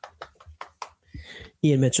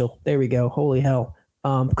Ian Mitchell. There we go. Holy hell.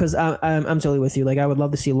 Because I'm totally with you. Like, I would love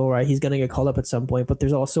to see Lohrei. He's going to get called up at some point, but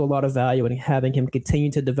there's also a lot of value in having him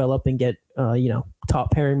continue to develop and get,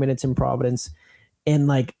 top pairing minutes in Providence, and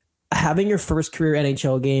like having your first career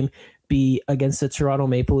NHL game be against the Toronto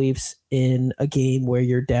Maple Leafs in a game where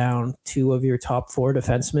you're down two of your top four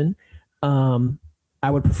defensemen. I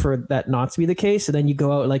would prefer that not to be the case. And then you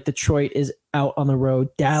go out like Detroit is out on the road.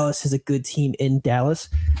 Dallas is a good team in Dallas.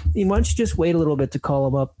 I mean, why don't you just wait a little bit to call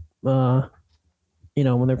them up?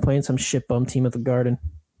 When they're playing some shit bum team at the Garden,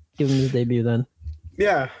 give him his debut then.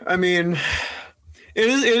 Yeah, I mean, it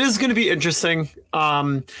is going to be interesting.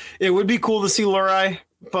 It would be cool to see Lohrei,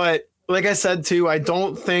 but like I said too, I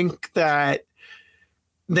don't think that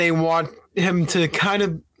they want him to kind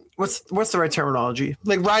of what's the right terminology?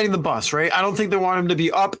 Like riding the bus, right? I don't think they want him to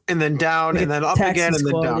be up and then down and then up again and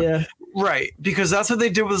then down. Yeah. Right, because that's what they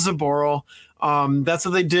did with Zaboral. That's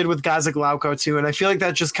what they did with guys like Lauko too, and I feel like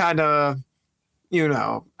that just kind of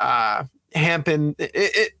hampen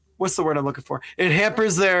it. What's the word I'm looking for? It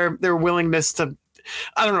hampers their willingness to.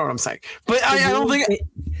 I don't know what I'm saying, but I don't think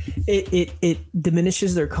it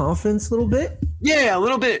diminishes their confidence a little bit. Yeah, a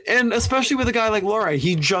little bit, and especially with a guy like Lohrei,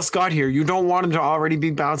 he just got here. You don't want him to already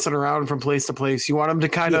be bouncing around from place to place. You want him to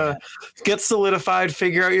kind of get solidified,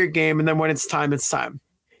 figure out your game, and then when it's time, it's time.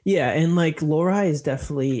 Yeah, and like Lohrei is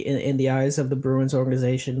definitely in the eyes of the Bruins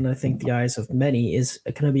organization, and I think the eyes of many, is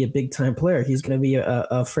going to be a big time player. He's going to be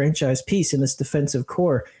a franchise piece in this defensive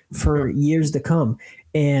core for years to come.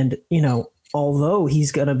 And although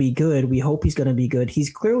he's going to be good, we hope he's going to be good. He's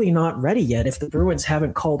clearly not ready yet if the Bruins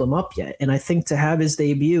haven't called him up yet. And I think to have his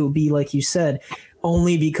debut be, like you said,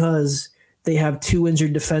 only because they have two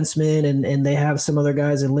injured defensemen and they have some other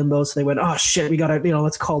guys in limbo. So they went, oh shit, we got to,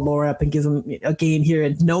 let's call Lohrei up and give him a game here.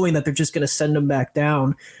 And knowing that they're just going to send him back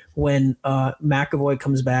down when McAvoy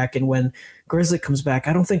comes back and when Grizzly comes back,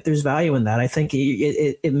 I don't think there's value in that. I think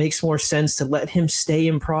it makes more sense to let him stay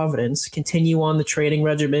in Providence, continue on the training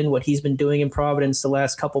regimen, what he's been doing in Providence the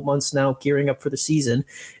last couple months now, gearing up for the season.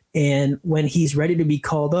 And when he's ready to be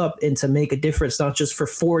called up and to make a difference, not just for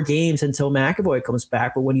 4 games until McAvoy comes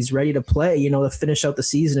back, but when he's ready to play, to finish out the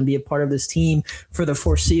season and be a part of this team for the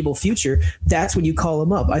foreseeable future, that's when you call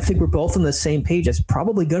him up. I think we're both on the same page. It's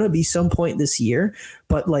probably going to be some point this year,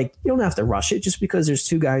 but you don't have to rush it just because there's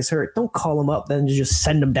 2 guys hurt. Don't call him up, then just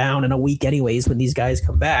send him down in a week anyways when these guys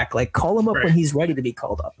come back. Call him up when he's ready to be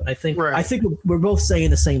called up. And I think we're both saying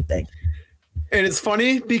the same thing. And it's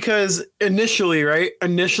funny because initially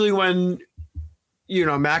when,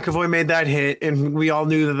 McAvoy made that hit and we all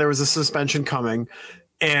knew that there was a suspension coming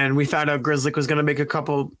and we found out Grizzly was going to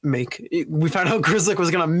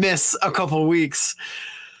miss a couple weeks.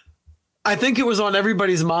 I think it was on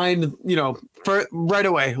everybody's mind, for right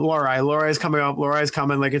away, Lohrai's coming up. Lohrai's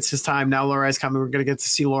coming. It's his time. Now Lohrai's coming. We're going to get to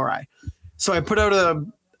see Lohrei. So I put out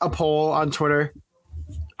a poll on Twitter.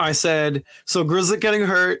 I said, so Grizzly getting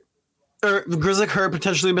hurt, or Grizzly hurt,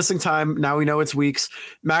 potentially missing time. Now we know it's weeks.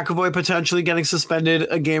 McAvoy potentially getting suspended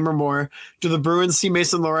a game or more. Do the Bruins see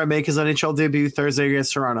Mason Lohrei make his NHL debut Thursday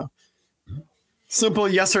against Toronto? Simple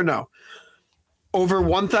yes or no. Over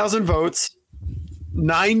 1,000 votes,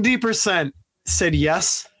 90% said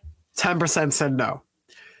yes, 10% said no.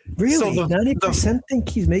 Really? So 90% think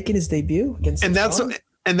he's making his debut against Toronto?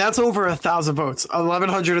 And that's over 1,000 votes,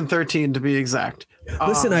 1,113 to be exact.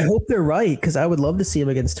 Listen, I hope they're right because I would love to see him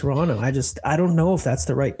against Toronto. I don't know if that's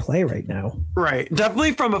the right play right now. Right.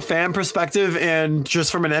 Definitely from a fan perspective and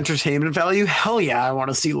just from an entertainment value, hell yeah, I want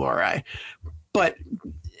to see Lohrei. But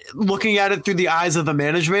looking at it through the eyes of the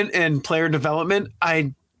management and player development,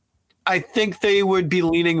 I think they would be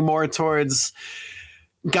leaning more towards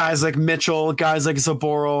guys like Mitchell, guys like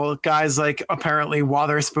Zaboral, guys like apparently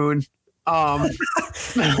Wotherspoon. I'm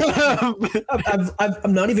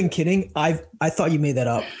not even kidding. I thought you made that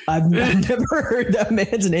up. I've never heard that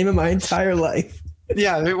man's name in my entire life.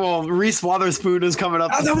 Yeah, well, Reese Wotherspoon is coming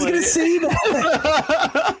up. I was going to say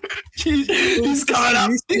that. he's coming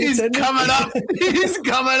up. He's coming up. He's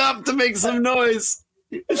coming up to make some noise.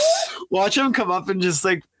 Watch him come up and just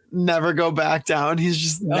never go back down. He's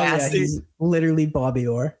just nasty. Yeah, he's literally Bobby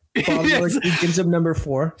Orr. Bobby Orr gives him number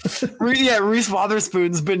 4. Yeah, Reese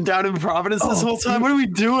Wotherspoon's been down in Providence this whole time. What are we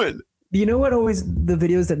doing? You know what? Always the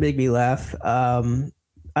videos that make me laugh.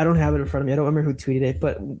 I don't have it in front of me. I don't remember who tweeted it,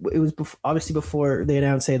 but it was obviously before they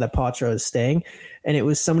announced that Patra is staying, and it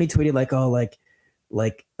was somebody tweeted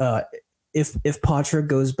if Poitras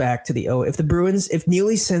goes back to if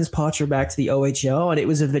Neely sends Poitras back to the OHL, and it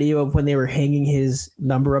was a video of when they were hanging his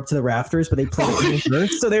number up to the rafters, but they played it in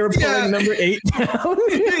reverse, so they were pulling number 8 down.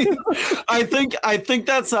 I think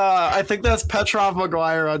that's Petrov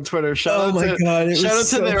McGuire on Twitter. Shout out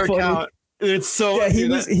to their funny account. It's so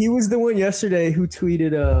he was the one yesterday who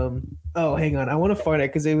tweeted oh, hang on, I want to find it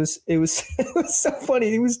because it was so funny.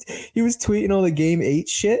 He was tweeting all the game 8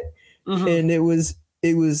 shit, and it was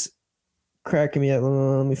cracking me up.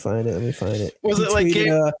 Let me find it. Was he it like tweeted,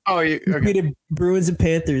 game? Okay. Tweeted Bruins and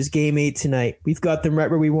Panthers game 8 tonight. We've got them right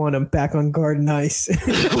where we want them, back on garden ice.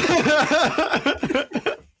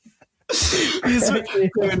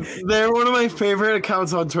 They're one of my favorite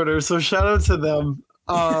accounts on Twitter, so shout out to them.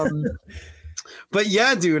 But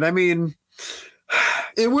yeah, dude, I mean,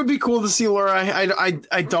 it would be cool to see Laura.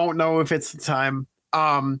 I don't know if it's the time.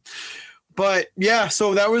 But yeah,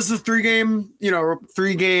 so that was the 3-game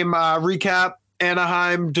recap.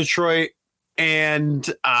 Anaheim, Detroit, and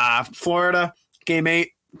Florida. Game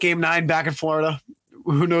 8, game 9 back in Florida.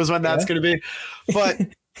 Who knows when that's going to be? But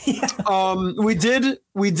we did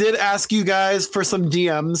ask you guys for some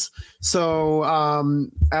DMs. So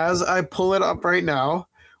as I pull it up right now,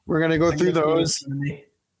 we're going to go through those.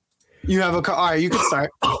 You have all right, you can start.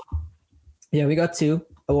 Yeah, we got 2.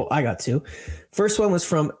 Well, I got 2. First one was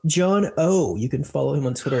from John O. You can follow him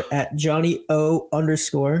on Twitter at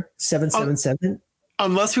Johnny_O_777.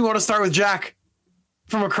 Unless we want to start with Jack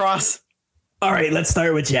from across. All right, let's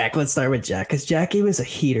start with Jack because Jack gave us a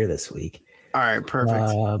heater this week. All right, perfect.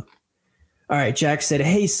 All right, Jack said,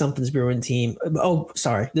 "Hey, something's Bruin team." Oh,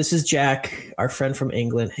 sorry. This is Jack, our friend from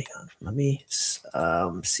England. Hang on. Let me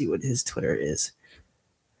see what his Twitter is.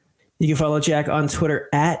 You can follow Jack on Twitter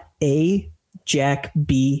at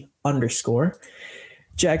AJackB_.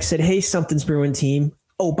 Jack said, "Hey, something's Bruin team.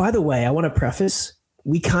 Oh, by the way, I want to preface,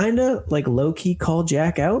 we kind of like low-key called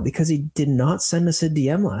Jack out because he did not send us a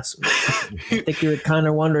DM last week. I think you were kind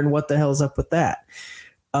of wondering what the hell's up with that."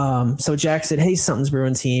 So Jack said, "Hey, something's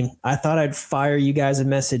Bruin team. I thought I'd fire you guys a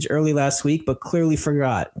message early last week, but clearly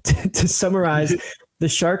forgot. To summarize, the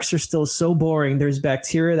Sharks are still so boring. There's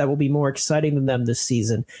bacteria that will be more exciting than them this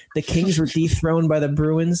season. The Kings were dethroned by the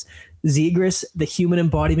Bruins. Zegras, the human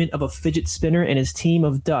embodiment of a fidget spinner, and his team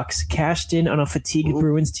of ducks cashed in on a fatigued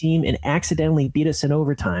Bruins team and accidentally beat us in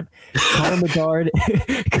overtime. Connor Bedard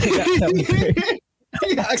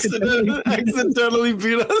He accidentally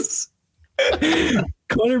beat us.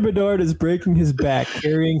 Connor Bedard is breaking his back,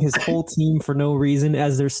 carrying his whole team for no reason,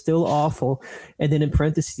 as they're still awful. And then in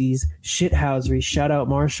parentheses, shithousery, shout out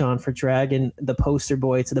Marchand for dragging the poster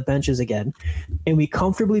boy to the benches again. And we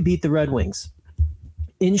comfortably beat the Red Wings.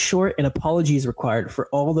 In short, an apology is required for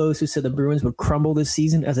all those who said the Bruins would crumble this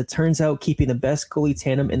season. As it turns out, keeping the best goalie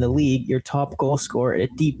tandem in the league, your top goal scorer, and a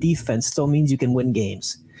deep defense still means you can win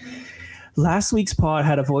games. Last week's pod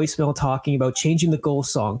had a voicemail talking about changing the goal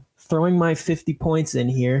song. Throwing my 50 points in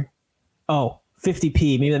here. Oh,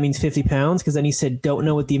 50p. Maybe that means 50 pounds, because then he said, don't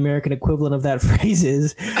know what the American equivalent of that phrase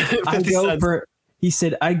is. He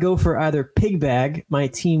said, I go for either pig bag. My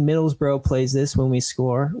team Middlesbrough plays this when we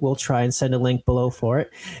score. We'll try and send a link below for it.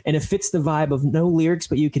 And it fits the vibe of no lyrics,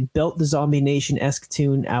 but you can belt the Zombie Nation-esque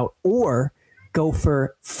tune out, or go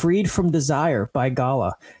for Freed from Desire by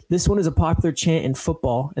Gala. This one is a popular chant in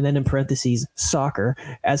football, and then in parentheses, soccer,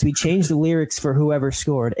 as we change the lyrics for whoever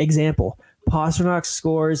scored. Example, Pasternak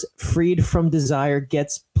scores, Freed from Desire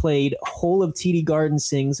gets played, whole of TD Garden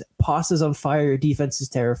sings, Pasta's on fire, your defense is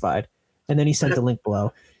terrified. And then he sent the link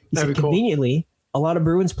below. He said, conveniently, a lot of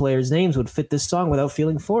Bruins players' names would fit this song without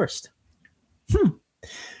feeling forced.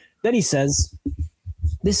 Then he says,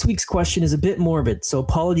 this week's question is a bit morbid, so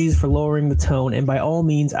apologies for lowering the tone, and by all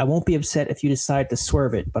means, I won't be upset if you decide to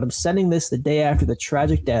swerve it, but I'm sending this the day after the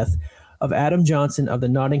tragic death of Adam Johnson of the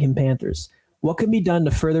Nottingham Panthers. What can be done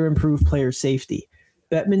to further improve player safety?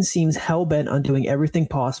 Bettman seems hell-bent on doing everything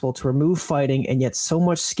possible to remove fighting, and yet so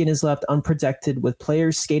much skin is left unprotected, with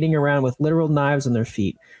players skating around with literal knives on their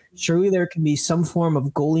feet. Surely there can be some form of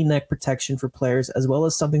goalie neck protection for players, as well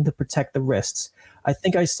as something to protect the wrists. I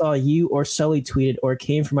think I saw you or Sully tweeted, or it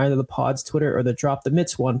came from either the pod's Twitter or the Drop the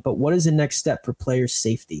Mitts one, but what is the next step for players'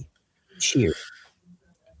 safety? Cheers.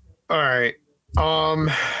 All right.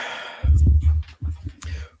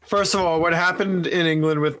 First of all, what happened in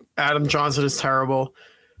England with Adam Johnson is terrible,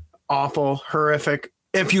 awful, horrific.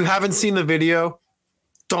 If you haven't seen the video,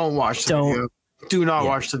 don't watch the video. Do not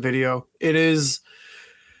watch the video. It is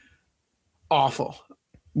awful.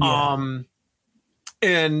 Yeah.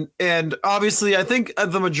 And obviously, I think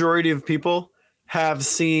the majority of people have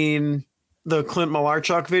seen the Clint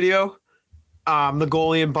Malarchuk video. the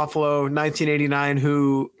goalie in Buffalo, 1989,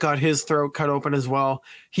 who got his throat cut open as well.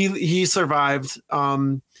 He survived.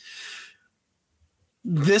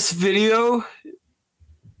 This video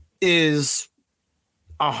is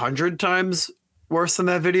 100 times worse than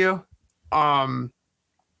that video.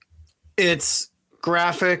 It's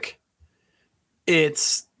graphic.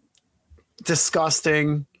 It's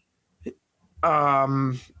disgusting.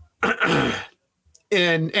 And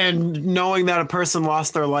knowing that a person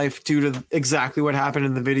lost their life due to exactly what happened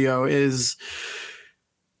in the video is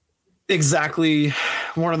exactly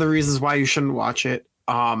one of the reasons why you shouldn't watch it.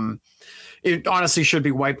 It honestly should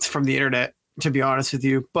be wiped from the internet, to be honest with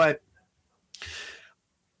you. But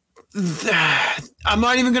I'm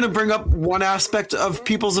not even going to bring up one aspect of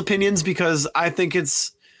people's opinions because I think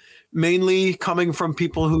it's mainly coming from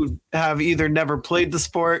people who have either never played the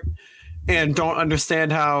sport and don't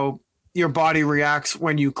understand how your body reacts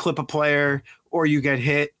when you clip a player or you get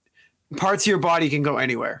hit. Parts of your body can go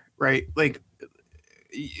anywhere, right? Like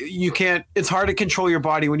you can't, it's hard to control your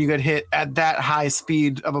body when you get hit at that high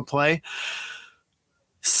speed of a play.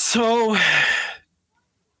 So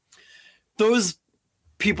those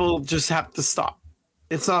people just have to stop.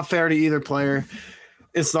 It's not fair to either player.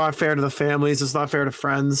 It's not fair to the families. It's not fair to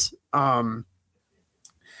friends. I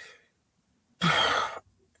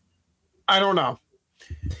don't know.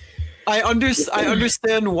 I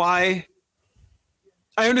understand why.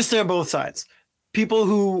 I understand both sides. People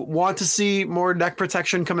who want to see more neck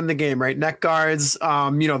protection come in the game, right? Neck guards,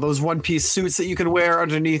 those one-piece suits that you can wear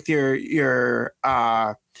underneath your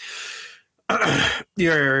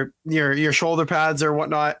shoulder pads or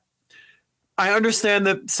whatnot. I understand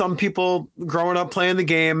that some people growing up playing the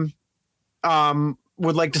game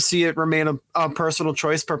would like to see it remain a personal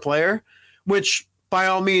choice per player, which by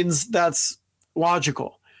all means, that's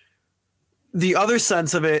logical. The other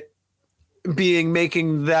sense of it being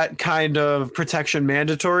making that kind of protection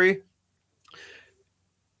mandatory,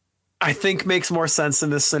 I think makes more sense in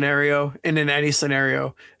this scenario and in any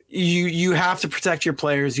scenario. You have to protect your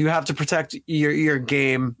players. You have to protect your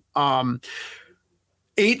game.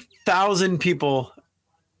 8,000 people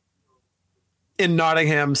in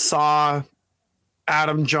Nottingham saw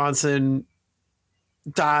Adam Johnson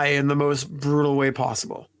die in the most brutal way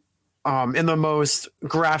possible, in the most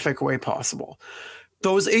graphic way possible.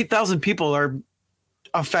 Those 8,000 people are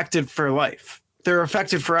affected for life. They're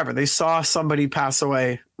affected forever. They saw somebody pass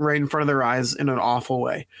away right in front of their eyes in an awful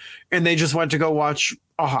way. And they just went to go watch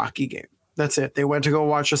a hockey game. That's it. They went to go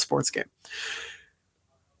watch a sports game.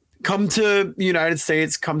 Come to the United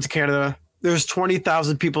States, come to Canada. There's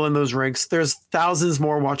 20,000 people in those rinks. There's thousands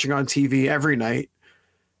more watching on TV every night.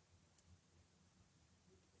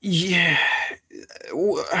 Yeah.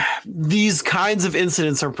 These kinds of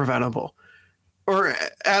incidents are preventable. Or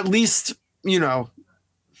at least,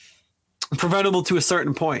 preventable to a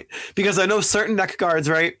certain point. Because I know certain neck guards,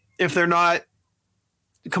 right, if they're not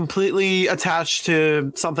completely attached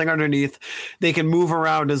to something underneath, they can move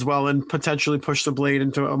around as well and potentially push the blade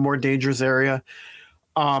into a more dangerous area.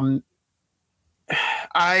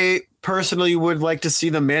 I personally would like to see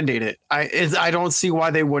them mandate it. I don't see why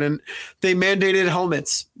they wouldn't. They mandated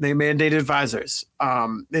helmets. They mandated visors.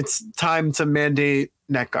 It's time to mandate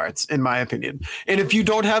neck guards, in my opinion. And if you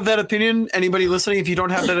don't have that opinion, anybody listening, if you don't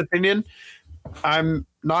have that opinion, I'm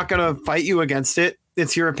not going to fight you against it.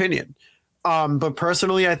 It's your opinion. But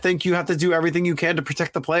personally, I think you have to do everything you can to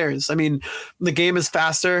protect the players. I mean, the game is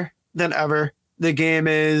faster than ever. The game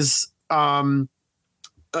is more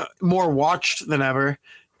watched than ever.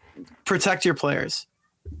 Protect your players.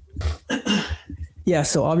 Yeah,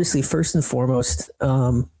 so obviously, first and foremost,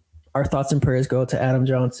 our thoughts and prayers go to Adam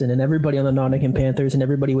Johnson and everybody on the Nottingham Panthers and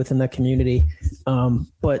everybody within that community.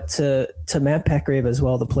 But to Matt Petgrave as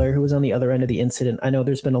well, the player who was on the other end of the incident. I know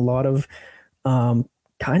there's been a lot of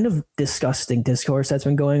kind of disgusting discourse that's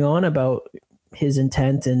been going on about his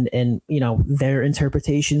intent and their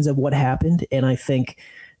interpretations of what happened. And I think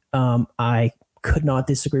I could not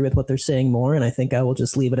disagree with what they're saying more. And I think I will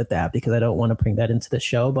just leave it at that because I don't want to bring that into the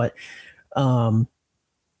show. But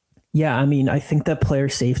yeah, I mean, I think that player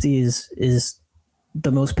safety is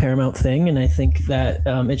the most paramount thing. And I think that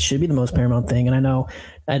it should be the most paramount thing. And I know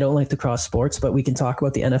I don't like to cross sports, but we can talk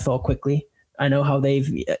about the NFL quickly. I know how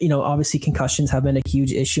they've, obviously concussions have been a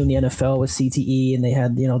huge issue in the NFL with CTE, and they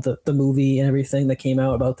had, the movie and everything that came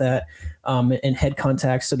out about that, and head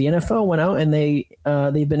contact. So the NFL went out and they've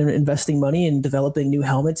been investing money in developing new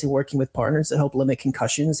helmets and working with partners to help limit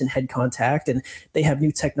concussions and head contact. And they have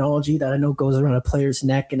new technology that I know goes around a player's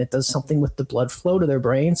neck and it does something with the blood flow to their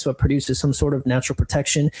brain. So it produces some sort of natural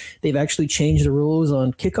protection. They've actually changed the rules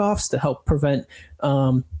on kickoffs to help prevent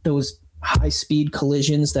those high speed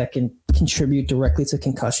collisions that can contribute directly to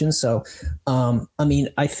concussions. So, I mean,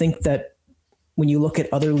 I think that when you look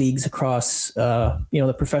at other leagues across,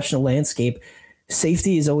 the professional landscape,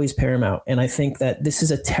 safety is always paramount. And I think that this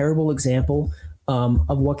is a terrible example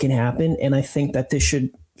of what can happen. And I think that this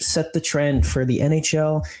should set the trend for the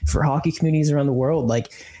NHL, for hockey communities around the world.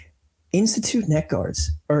 Like, institute neck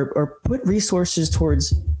guards or put resources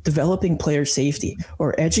towards developing player safety,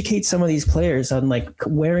 or educate some of these players on like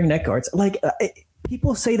wearing neck guards. Like,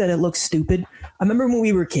 people say that it looks stupid. I remember when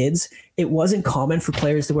we were kids, it wasn't common for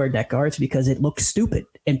players to wear neck guards because it looked stupid,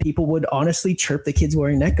 and people would honestly chirp the kids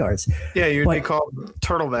wearing neck guards. Yeah, you'd be called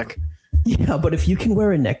turtleneck. Yeah, but if you can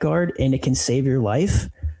wear a neck guard and it can save your life,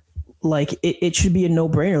 like it should be a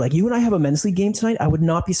no-brainer. Like, you and I have a men's league game tonight. I would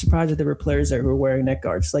not be surprised if there were players there who were wearing neck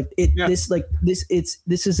guards. Like this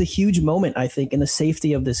is a huge moment, I think, in the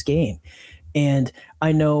safety of this game. And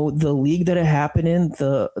I know the league that it happened in,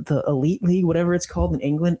 the elite league, whatever it's called in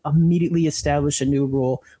England, immediately established a new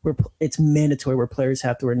rule where it's mandatory where players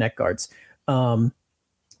have to wear neck guards.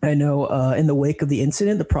 I know in the wake of the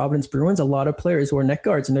incident, the Providence Bruins, a lot of players wore neck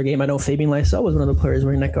guards in their game. I know Fabian Lysell was one of the players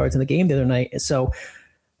wearing neck guards in the game the other night. So,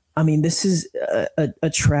 I mean, this is a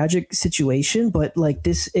tragic situation, but like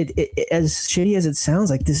this, it as shitty as it sounds,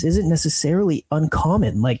 like this isn't necessarily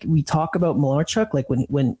uncommon. Like, we talk about Malarchuk, like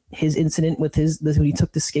when his incident with when he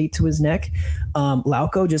took the skate to his neck,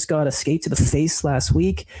 Lauko just got a skate to the face last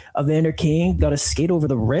week. Evander Kane got a skate over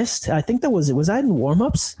the wrist. I think was that in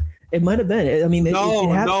warmups? It might have been. I mean,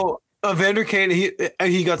 no. Evander Kane,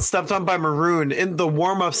 he got stepped on by Maroon. In the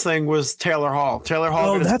warmups thing was Taylor Hall. Taylor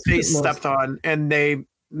Hall got his face stepped on, and they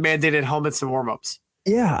mandated helmets and warmups.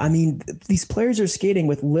 Yeah, I mean, these players are skating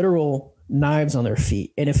with literal knives on their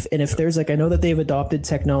feet, and if there's like, I know that they've adopted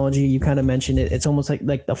technology. You kind of mentioned it. It's almost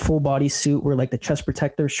like the full body suit where like the chest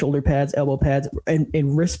protector, shoulder pads, elbow pads,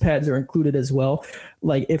 and wrist pads are included as well.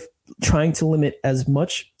 Like, if trying to limit as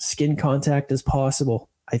much skin contact as possible,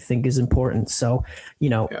 I think is important. So,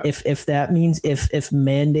 if that means if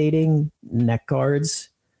mandating neck guards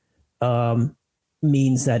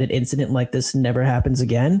means that an incident like this never happens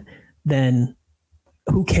again, then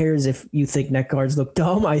who cares if you think neck guards look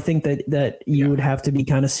dumb? I think that you would have to be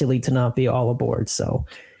kind of silly to not be all aboard. So,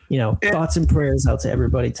 thoughts and prayers out to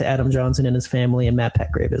everybody, to Adam Johnson and his family, and Matt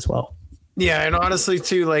Petgrave as well. Yeah, and honestly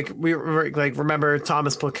too, like we remember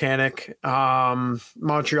Thomas Plekanec,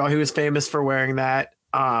 Montreal, he was famous for wearing that.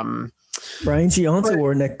 Brian Gionta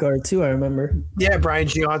wore a neck guard too, I remember. Yeah, Brian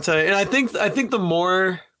Gionta. And I think the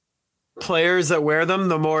more players that wear them,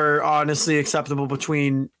 the more honestly acceptable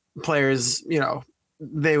between players,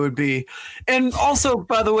 they would be. And also,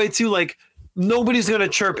 by the way, too, like, nobody's going to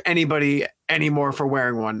chirp anybody anymore for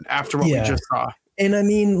wearing one after what we just saw. And I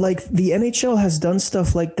mean, like, the NHL has done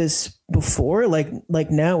stuff like this before. Like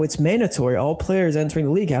now it's mandatory. All players entering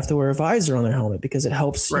the league have to wear a visor on their helmet because it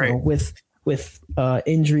helps with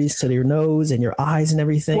injuries to your nose and your eyes and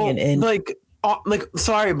everything. Well, and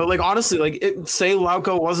sorry, but like, honestly, like, say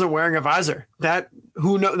Lauko wasn't wearing a visor, that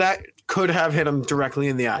could have hit him directly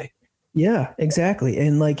in the eye. Yeah, exactly.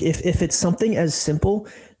 And like, if it's something as simple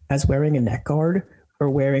as wearing a neck guard or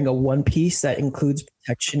wearing a one piece that includes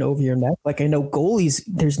protection over your neck, like, I know goalies,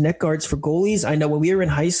 there's neck guards for goalies. I know when we were in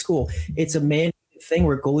high school, it's a mandated thing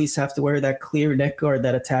where goalies have to wear that clear neck guard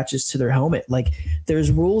that attaches to their helmet. Like,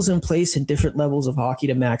 there's rules in place in different levels of hockey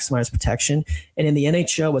to maximize protection. And in the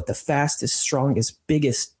NHL, with the fastest, strongest,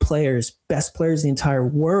 biggest players, best players in the entire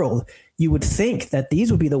world, you would think that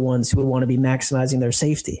these would be the ones who would want to be maximizing their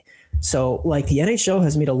safety. So, like, the NHL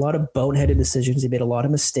has made a lot of boneheaded decisions. They've made a lot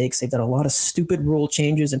of mistakes. They've done a lot of stupid rule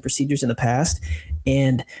changes and procedures in the past.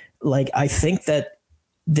 And like, I think that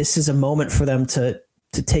this is a moment for them to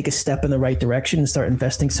take a step in the right direction and start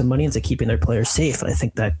investing some money into keeping their players safe. And I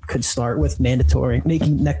think that could start with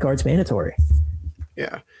making neck guards mandatory.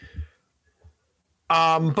 Yeah.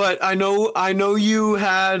 But I know you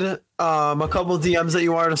had a couple of DMs that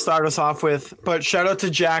you wanted to start us off with, but shout out to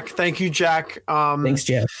Jack. Thank you, Jack. Thanks,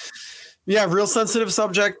 Jack. Yeah, real sensitive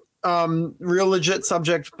subject, real legit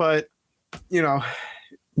subject, but Yeah.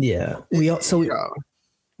 We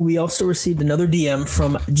also received another DM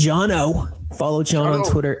from John O. Follow John on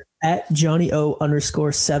Twitter at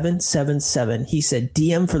JohnnyO_777. He said,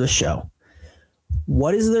 DM for the show.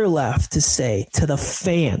 What is there left to say to the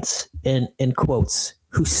fans, in quotes,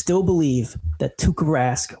 who still believe that Tuukka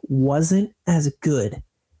Rask wasn't as good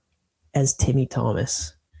as Timmy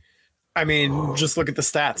Thomas? I mean, just look at the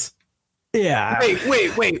stats. Yeah. Wait.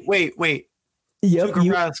 Yep,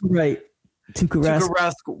 Tuukka Rask, right. Tuukka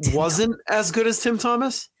Rask wasn't as good as Tim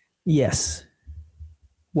Thomas? Yes.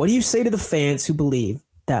 What do you say to the fans who believe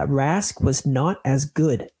that Rask was not as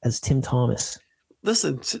good as Tim Thomas.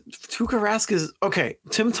 Listen, Tuukka Rask is okay.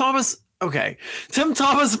 Tim Thomas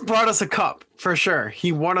brought us a cup for sure.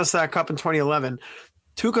 He won us that cup in 2011.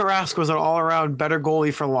 Tuukka Rask was an all-around better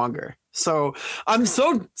goalie for longer. So I'm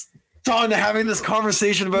so done having this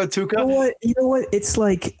conversation about Tuukka. You know what? It's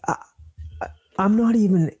like I'm not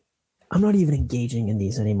even engaging in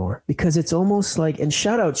these anymore because it's almost like, and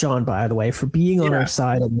shout out John, by the way, for being on our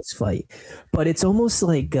side in this fight. But it's almost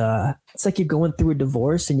like it's like you're going through a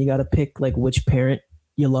divorce and you got to pick like which parent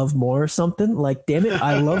you love more or something. Like, damn it,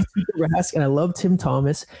 I love Tuukka Rask and I love Tim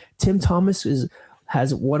Thomas. Tim Thomas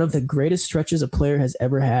has one of the greatest stretches a player has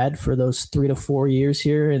ever had for those 3 to 4 years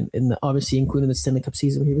here, and obviously including the Stanley Cup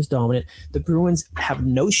season where he was dominant. The Bruins have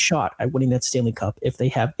no shot at winning that Stanley Cup. If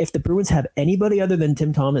the Bruins have anybody other than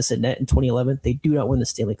Tim Thomas at net in 2011, they do not win the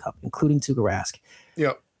Stanley Cup, including Tuukka Rask.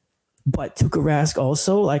 Yep. But Tuukka Rask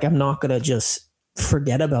also, like, I'm not gonna just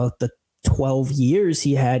forget about the 12 years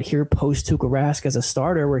he had here post Tuukka Rask as a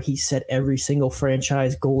starter, where he set every single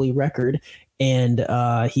franchise goalie record. And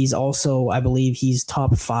he's also, I believe, he's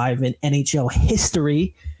top 5 in NHL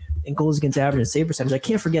history in goals against average and save percentage. I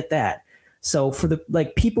can't forget that. So for the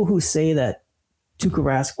people who say that Tuukka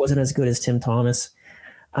Rask wasn't as good as Tim Thomas,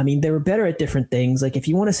 I mean, they were better at different things. Like if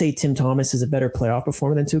you want to say Tim Thomas is a better playoff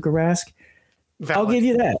performer than Tuukka Rask, I'll give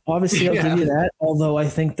you that. Obviously, I'll give you that. Although I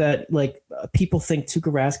think that people think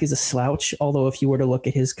Tuukka Rask is a slouch. Although if you were to look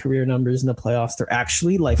at his career numbers in the playoffs, they're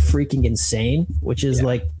actually like freaking insane. Which is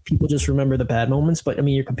like people just remember the bad moments. But I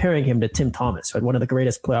mean, you're comparing him to Tim Thomas, right? One of the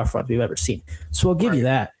greatest playoff runs we've ever seen. So I'll give you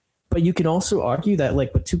that. But you can also argue that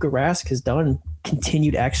like what Tuukka Rask has done,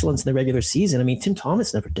 continued excellence in the regular season. I mean, Tim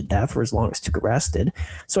Thomas never did that for as long as Tuukka Rask did.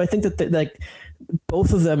 So I think that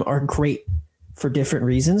both of them are great for different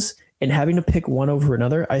reasons. And having to pick one over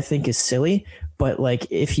another, I think, is silly. But like,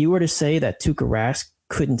 if you were to say that Tuukka Rask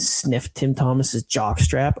couldn't sniff Tim Thomas's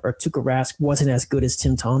jockstrap, or Tuukka Rask wasn't as good as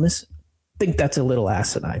Tim Thomas, I think that's a little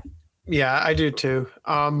asinine. Yeah, I do too.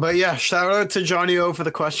 But yeah, shout out to Johnny O for the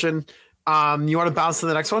question. You want to bounce to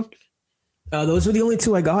the next one? Those were the only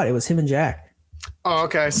two I got. It was him and Jack. Oh,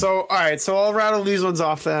 okay. So, all right. So I'll rattle these ones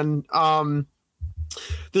off then.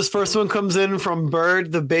 This first one comes in from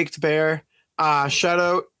Bird the Baked Bear. Shout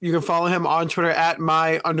out. You can follow him on Twitter at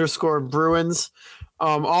 @my_Bruins.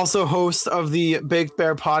 Also host of the Baked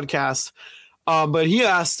Bear podcast. But he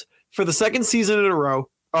asked, for the second season in a row,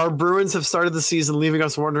 our Bruins have started the season leaving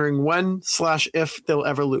us wondering when/if they'll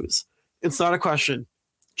ever lose. It's not a question,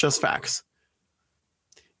 just facts.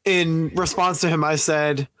 In response to him, I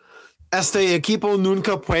said, Este equipo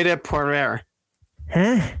nunca puede perder.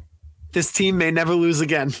 Huh? This team may never lose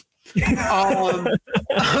again.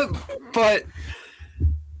 But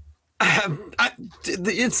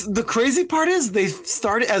it's the crazy part is they've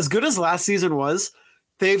started as good as last season was.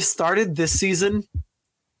 They've started this season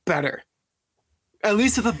better, at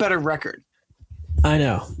least with a better record. I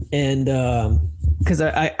know, and because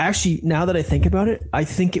I actually, now that I think about it, I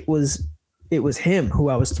think it was him who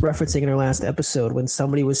I was referencing in our last episode when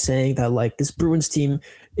somebody was saying that like this Bruins team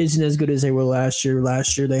isn't as good as they were last year.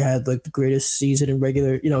 Last year they had like the greatest season in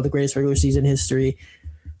the greatest regular season history.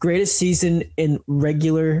 Greatest season in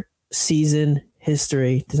regular season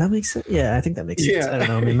history. Does that make sense? Yeah, I think that makes sense. I don't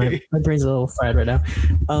know. I mean, my brain's a little fried right now.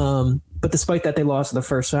 But despite that, they lost in the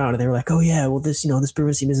first round, and they were like, "Oh yeah, well this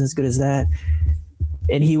Bruins team isn't as good as that."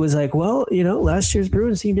 And he was like, "Well, last year's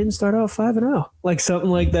Bruins team didn't start off 5-0, like something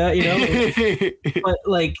like that, But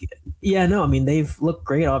like, yeah, no, I mean they've looked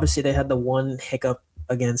great. Obviously, they had the one hiccup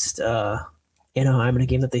against Anaheim in a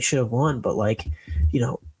game that they should have won, but like,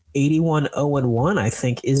 81-0-1, I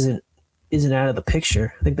think isn't out of the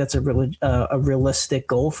picture. I think that's a realistic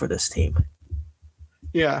goal for this team.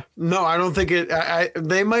 Yeah, no, I don't think it.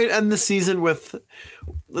 They might end the season with.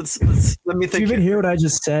 Let me think. Did you even hear what I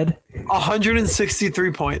just said?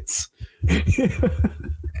 163 points.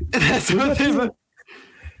 That's what they.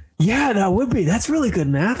 Yeah, that would be. That's really good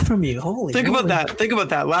math from you. Holy. Think about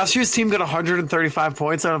that. Last year's team got 135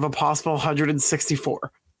 points out of a possible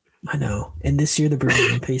 164. I know. And this year the Bruins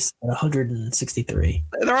are on pace at 163.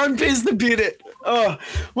 They're on pace to beat it. Oh,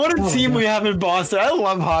 what a team we have in Boston. I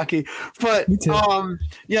love hockey. But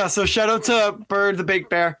yeah, so shout out to Bird the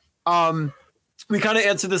Baked Bear. We kind of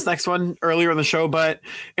answered this next one earlier in the show,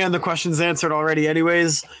 and the question's answered already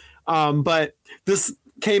anyways. But this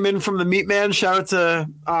came in from the Meat Man. Shout out to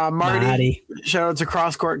Marty. Shout out to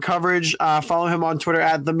Cross Court Coverage. Follow him on Twitter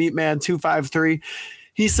at the Meatman253.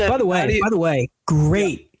 He said, by the way,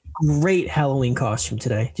 great Halloween costume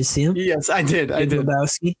today. Did you see him? Yes, I did.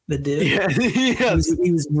 Lebowski, the dude. Yeah, yes.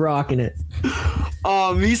 He was rocking it.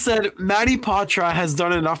 He said Matty Patra has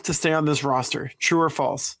done enough to stay on this roster. True or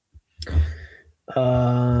false?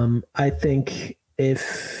 I think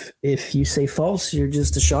if you say false, you're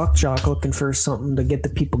just a shock jock looking for something to get the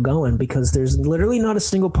people going, because there's literally not a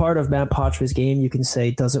single part of Matt Patra's game you can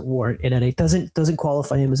say doesn't warrant it doesn't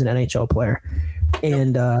qualify him as an NHL player.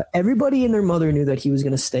 And everybody and their mother knew that he was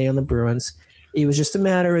going to stay on the Bruins. It was just a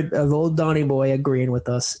matter of old Donnie Boy agreeing with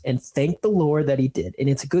us, and thank the Lord that he did. And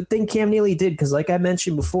it's a good thing Cam Neely did, because like I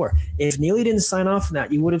mentioned before, if Neely didn't sign off on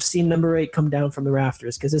that, you would have seen number 8 come down from the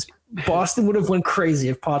rafters, because this Boston would have went crazy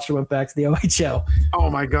if Patra went back to the OHL. Oh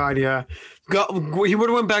my God, yeah. He would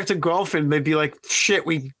have went back to golf, and they'd be like, "Shit,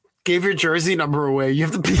 we gave your jersey number away. You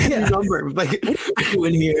have to pick a new number." Like, you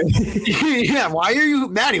in here? Yeah. Why are you,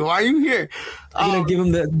 Maddie? Why are you here? You know, give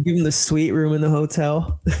him the suite room in the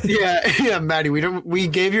hotel. Yeah, Maddie. We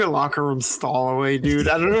gave your locker room stall away, dude.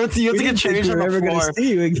 I don't know. You have to get changed on the floor. We're never gonna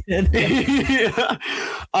see you again.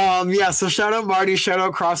 Yeah. So shout out Marty. Shout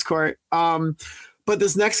out Cross Court. But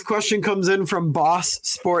this next question comes in from Boss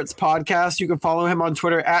Sports Podcast. You can follow him on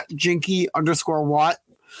Twitter at Jinky_Watt.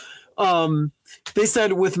 They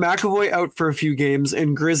said, with McAvoy out for a few games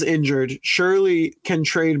and Grizz injured, surely can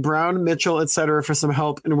trade Brown, Mitchell, etc. for some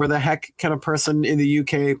help. And where the heck can a person in the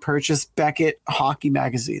UK purchase Beckett hockey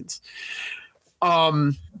magazines?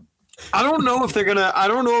 I don't know if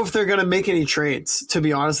they're gonna make any trades, to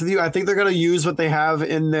be honest with you. I think they're gonna use what they have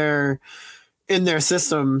in their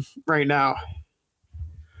system right now.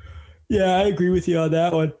 Yeah, I agree with you on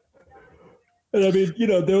that one. And I mean,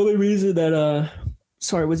 the only reason that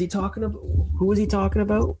sorry, was he talking about? Who was he talking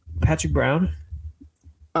about? Patrick Brown?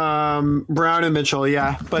 Brown and Mitchell,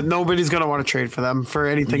 yeah. But nobody's going to want to trade for them for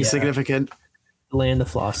anything significant. Land the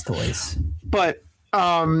floss toys. But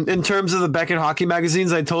in terms of the Beckett hockey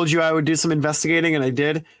magazines, I told you I would do some investigating, and I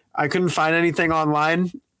did. I couldn't find anything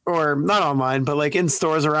online, or not online, but like in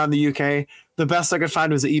stores around the UK. The best I could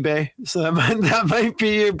find was eBay. So that might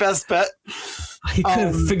be your best bet. He could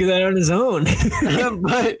have figured that out on his own.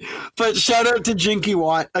 but shout out to Jinky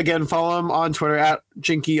Watt. Again, follow him on Twitter at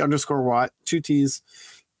Jinky_Watt, 2 T's.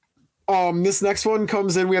 This next one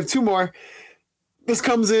comes in. We have 2 more. This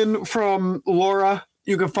comes in from Laura.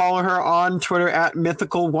 You can follow her on Twitter at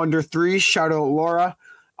Mythical Wonder3. Shout out Laura.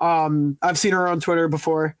 I've seen her on Twitter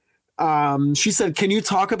before. She said, can you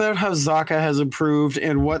talk about how Zacha has improved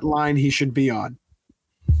and what line he should be on?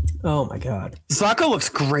 Oh my God. Zacha looks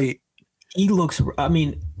great. He looks, I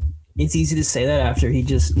mean, it's easy to say that after he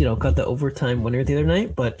just, got the overtime winner the other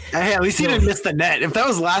night, but hey, at least he didn't miss the net. If that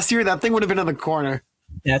was last year, that thing would have been in the corner.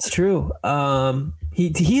 That's true. Did he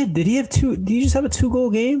just have a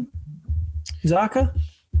 2-goal game? Zacha?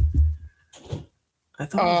 I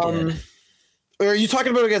thought he did. Are you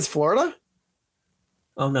talking about against Florida?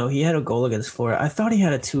 Oh no, he had a goal against Florida. I thought he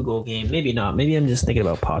had a 2-goal game. Maybe not. Maybe I'm just thinking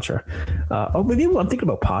about Patra. Maybe I'm thinking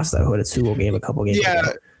about Pasta, who had a 2-goal game a couple games ago.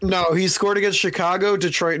 No, he scored against Chicago,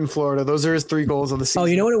 Detroit, and Florida. Those are his 3 goals on the season. Oh,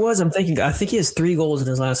 you know what it was? I think he has 3 goals in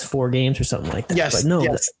his last 4 games or something like that. Yes, but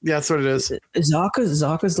no, that's what it is.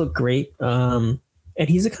 Zacha's look great, and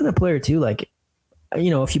he's the kind of player too. Like,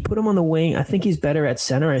 if you put him on the wing, I think he's better at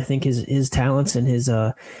center. I think his talents and his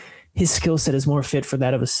skill set is more fit for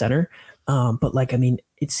that of a center. But like, I mean,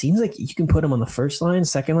 it seems like you can put him on the first line,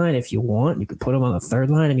 second line if you want. You could put him on the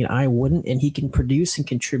third line. I mean, I wouldn't, and he can produce and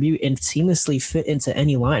contribute and seamlessly fit into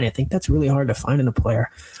any line. I think that's really hard to find in a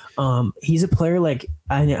player. He's a player like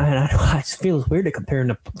I just feel weird to compare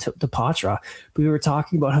him to Patra. We were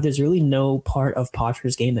talking about how there's really no part of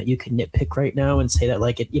Patra's game that you can nitpick right now and say that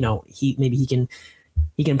like he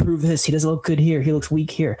can improve this. He doesn't look good here. He looks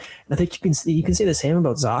weak here. And I think you can say the same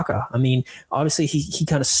about Zacha. I mean, obviously he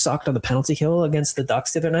kind of sucked on the penalty kill against the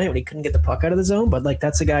Ducks the other night when he couldn't get the puck out of the zone. But like,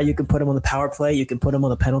 that's a guy you can put him on the power play. You can put him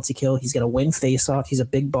on the penalty kill. He's going to win faceoff. He's a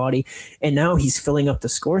big body. And now he's filling up the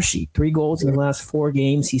score sheet. 3 goals in the last 4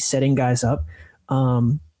 games. He's setting guys up.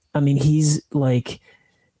 I mean, he's like,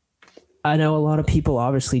 I know a lot of people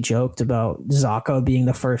obviously joked about Zacha being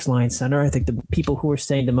the first line center. I think the people who were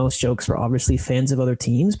saying the most jokes were obviously fans of other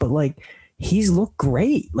teams, but like, he's looked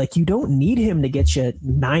great. Like, you don't need him to get you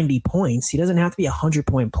 90 points. He doesn't have to be a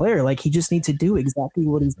 100-point player. Like, he just needs to do exactly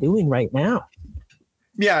what he's doing right now.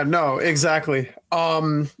 Yeah, no, exactly.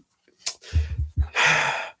 I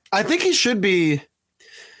think he should he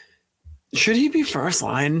be first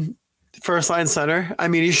line center? I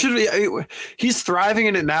mean, he's thriving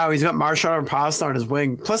in it now. He's got Marchand and Pasta on his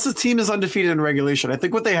wing. Plus, the team is undefeated in regulation. I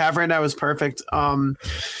think what they have right now is perfect.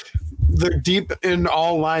 They're deep in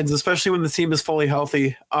all lines, especially when the team is fully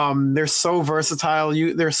healthy. They're so versatile.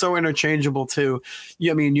 They're so interchangeable too.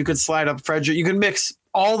 I mean, you could slide up Frederick. You can mix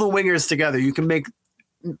all the wingers together. You can make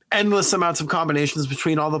endless amounts of combinations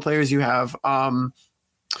between all the players you have.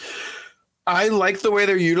 I like the way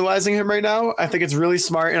they're utilizing him right now. I think it's really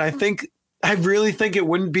smart, and I really think it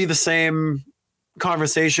wouldn't be the same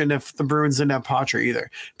conversation if the Bruins didn't have Patra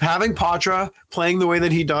either. Having Patra playing the way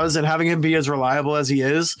that he does and having him be as reliable as he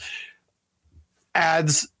is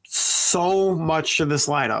adds so much to this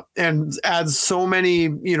lineup and adds so many,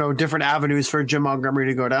 different avenues for Jim Montgomery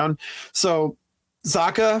to go down. So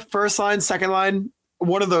Zacha, first line, second line,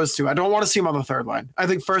 one of those two. I don't want to see him on the third line. I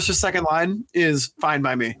think first or second line is fine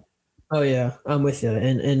by me. Oh yeah, I'm with you.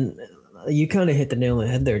 And you kind of hit the nail on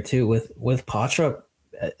the head there too with Patra.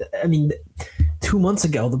 I mean, 2 months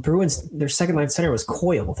ago, the Bruins, their second line center was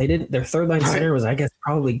Coyle. Their third line center was, I guess,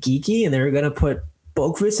 probably Geeky, and they were going to put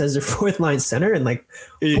Boqvist as their fourth line center. And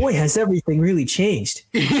boy, has everything really changed.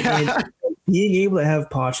 Yeah. And being able to have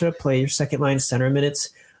Patra play your second line center minutes,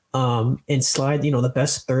 and slide, the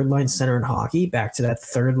best third line center in hockey back to that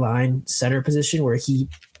third line center position where he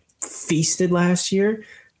feasted last year.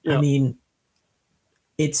 Yep. I mean,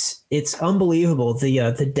 it's unbelievable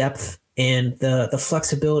the depth and the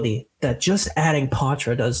flexibility that just adding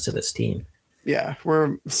Patra does to this team. Yeah,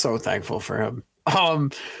 we're so thankful for him.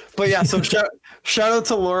 But yeah, so shout out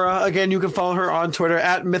to Laura. Again, you can follow her on Twitter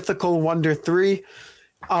at MythicalWonder3.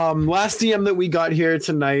 Last DM that we got here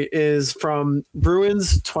tonight is from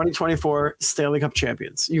Bruins 2024 Stanley Cup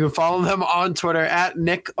champions. You can follow them on Twitter at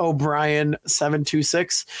Nick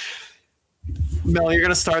O'Brien726. Mel, you're going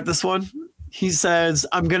to start this one. He says,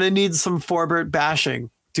 I'm going to need some Forbert bashing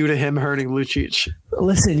due to him hurting Lucic.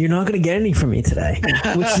 Listen, you're not going to get any from me today,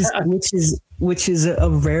 which is a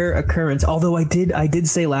rare occurrence. Although I did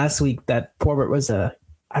say last week that Forbert was I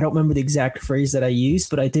don't remember the exact phrase that I used,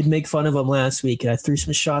 but I did make fun of him last week, and I threw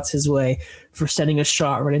some shots his way for sending a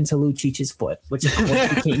shot right into Lucic's foot, which of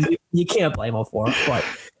course you can't blame him for. But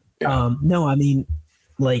no, I mean,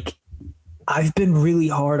 I've been really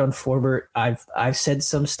hard on Forbert. I've said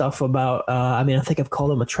some stuff about. I think I've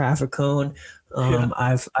called him a traffic cone.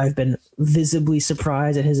 I've been visibly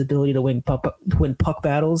surprised at his ability to win puck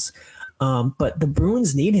battles. But the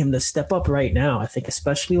Bruins need him to step up right now. I think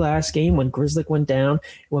especially last game when Grzelcyk went down,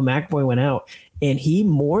 when McAvoy went out, and he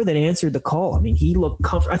more than answered the call. I mean, he looked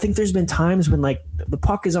comfortable. I think there's been times when the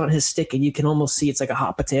puck is on his stick and you can almost see it's like a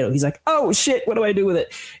hot potato. He's like, oh shit, what do I do with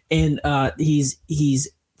it? And he's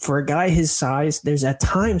for a guy his size, there's at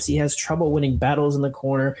times he has trouble winning battles in the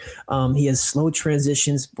corner. He has slow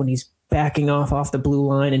transitions when he's backing off the blue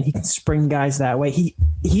line, and he can spring guys that way.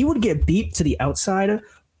 He would get beat to the outside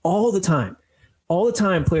all the time. All the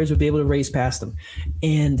time, players would be able to race past him.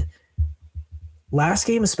 And last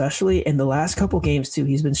game especially, and the last couple games too,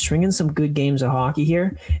 he's been stringing some good games of hockey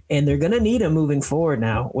here, and they're going to need him moving forward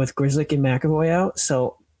now with Grzelcyk and McAvoy out.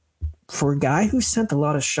 So for a guy who sent a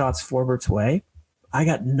lot of shots Forbert's way, I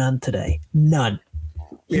got none today. None.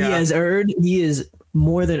 Yeah. He is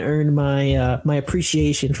more than earned my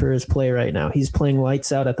appreciation for his play right now. He's playing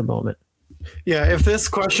lights out at the moment. Yeah, if this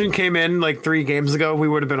question came in 3 games ago, we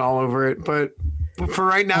would have been all over it. But for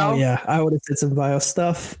right now, I would have said some vile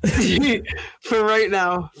stuff. for right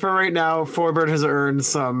now, Forbert has earned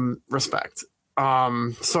some respect. So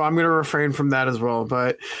I'm going to refrain from that as well.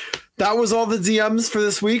 But that was all the DMs for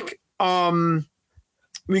this week.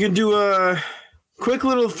 We can do a quick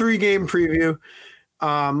little 3-game preview.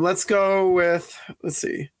 Let's go with, let's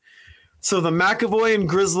see. So the McAvoy and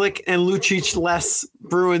Grzelcyk and Lucic less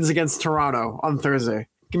Bruins against Toronto on Thursday.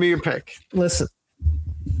 Give me your pick. Listen,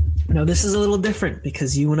 now this is a little different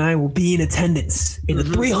because you and I will be in attendance in the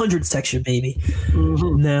 300 section, baby.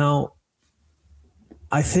 Mm-hmm. Now,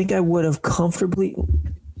 I think I would have comfortably.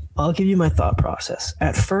 I'll give you my thought process.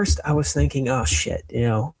 At first, I was thinking, oh shit,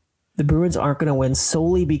 the Bruins aren't going to win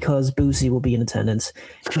solely because Boosie will be in attendance,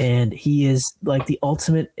 and he is like the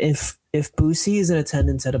ultimate. If Boosie is in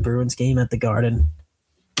attendance at a Bruins game at the Garden,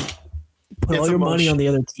 put all your money on the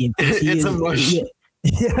other team. It's a mush.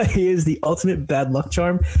 Yeah, he is the ultimate bad luck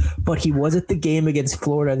charm. But he was at the game against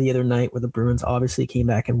Florida the other night where the Bruins obviously came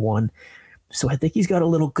back and won. So I think he's got a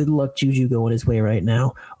little good luck juju going his way right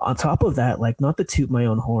now. On top of that, not to toot my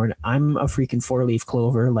own horn, I'm a freaking 4-leaf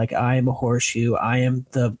clover. I am a horseshoe. I am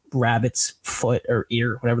the rabbit's foot or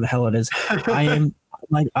ear, whatever the hell it is. I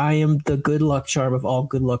am the good luck charm of all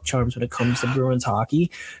good luck charms when it comes to Bruins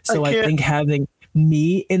hockey. So I think having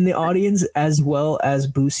me in the audience as well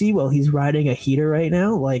as Boosie while he's riding a heater right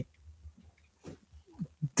now,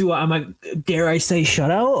 dare I say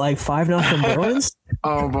shutout? 5-0 Bruins?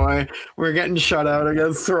 Oh boy, we're getting shut out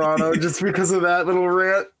against Toronto just because of that little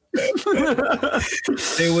rant.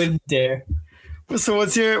 They wouldn't dare. So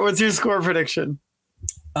what's your score prediction?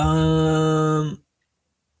 I'm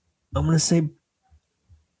gonna say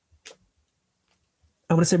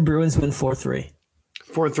I'm gonna say Bruins win 4-3.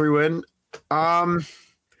 4-3 win.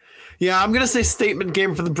 Yeah, I'm gonna say statement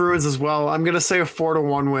game for the Bruins as well. I'm gonna say a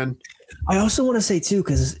 4-1 win. I also want to say too,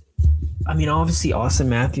 because I mean, obviously Austin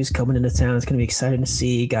Matthews coming into town. It's gonna be exciting to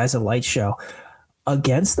see. Guys, a light show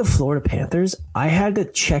against the Florida Panthers. I had to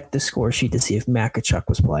check the score sheet to see if Makachuk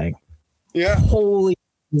was playing. Yeah, Holy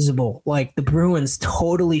visible. Like the Bruins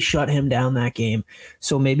totally shut him down that game.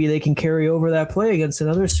 So maybe they can carry over that play against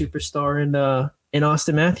another superstar in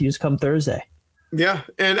Austin Matthews come Thursday. Yeah,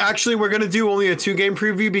 and actually we're going to do only a 2-game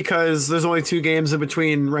preview because there's only 2 games in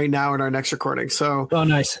between right now and our next recording. So oh,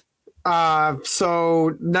 nice.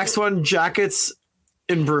 So next one, Jackets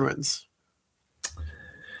and Bruins.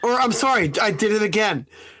 Or I'm sorry, I did it again.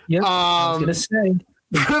 Yeah, I was going to say.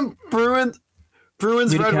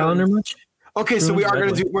 Bruins Red calendar Wings. Much? Okay, so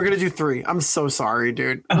Bruins, we're gonna do 3. I'm so sorry,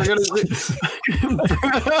 dude. We're gonna do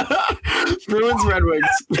Bruins Red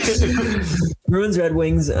Wings. Bruins Red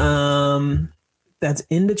Wings. That's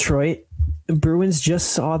in Detroit. The Bruins just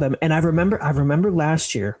saw them, and I remember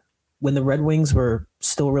last year when the Red Wings were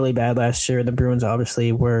still really bad last year. The Bruins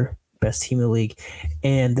obviously were best team in the league,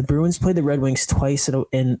 and the Bruins played the Red Wings twice and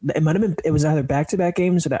it was either back-to-back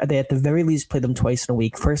games or they at the very least played them twice in a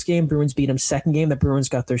week. First game, Bruins beat them. Second game, the Bruins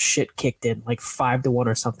got their shit kicked in like 5-1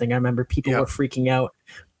 or something. I remember people were freaking out,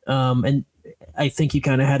 and I think you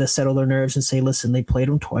kind of had to settle their nerves and say, listen, they played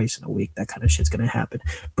them twice in a week. That kind of shit's going to happen.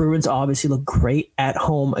 Bruins obviously look great at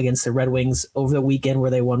home against the Red Wings over the weekend where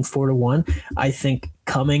they won 4-1. I think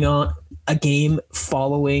coming on a game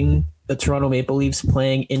following the Toronto Maple Leafs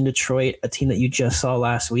playing in Detroit, a team that you just saw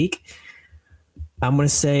last week, I'm going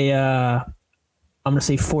to say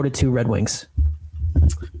 4-2 Red Wings.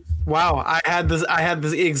 Wow, I had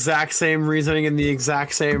the exact same reasoning and the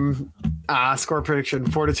exact same score prediction.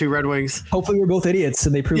 4-2 Red Wings. Hopefully we're both idiots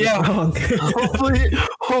and they prove us wrong.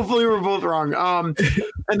 hopefully we're both wrong.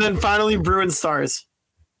 And then finally Bruins Stars.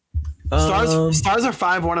 Stars are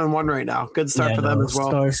 5-1-1 right now. Good start for them as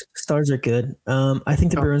well. Stars are good. I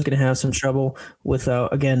think the Bruins going to have some trouble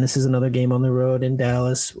without. Again, this is another game on the road in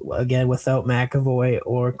Dallas. Again, without McAvoy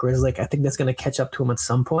or Grizzly. I think that's going to catch up to them at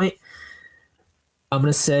some point. I'm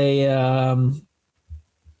going to say.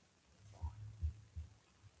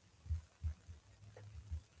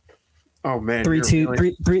 Oh man,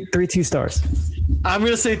 3-2 Stars. I'm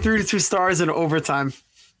going to say 3-2 Stars in overtime.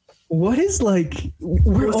 What is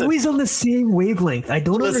we're always on the same wavelength. I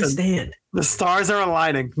don't understand. The stars are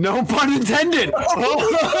aligning. No pun intended. It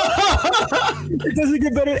doesn't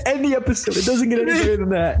get better at any episode. It doesn't get any better than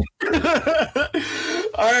that.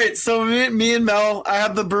 All right. So me and Mel, I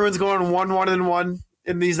have the Bruins going 1-1-1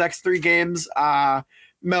 in these next 3 games.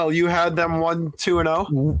 Mel, you had them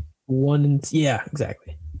 1-2-0. Yeah,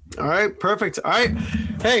 exactly. All right. Perfect. All right.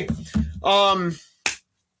 Hey,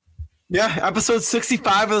 yeah, episode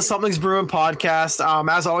 65 of the Something's Bruin podcast.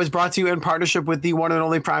 As always, brought to you in partnership with the one and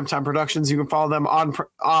only Primetime Productions. You can follow them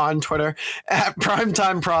on Twitter at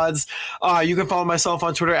Primetime Prods. You can follow myself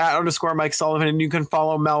on Twitter at _Mike Sullivan, and you can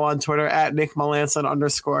follow Mel on Twitter at Nick Melanson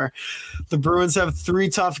 _. The Bruins have 3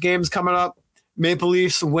 tough games coming up. Maple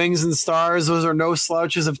Leafs, Wings, and Stars. Those are no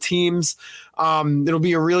slouches of teams. It'll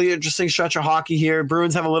be a really interesting stretch of hockey here.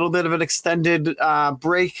 Bruins have a little bit of an extended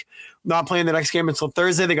break, not playing the next game until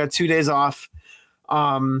Thursday. They got 2 days off.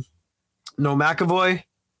 No McAvoy,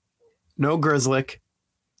 no Grizzlick,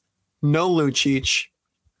 no Lucic,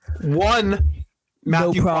 one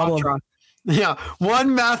Matthew Poitras. Yeah,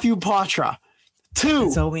 one Matthew Poitras. 2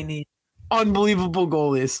 That's all we need. Unbelievable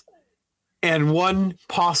goalies, and 1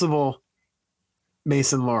 possible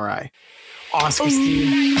Mason Lohrei. Oscar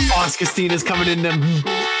Steen is coming in to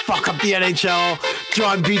fuck up the NHL.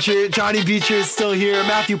 Johnny Beecher is still here.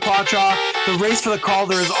 Matthew Poitras. The race for the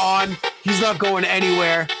Calder is on. He's not going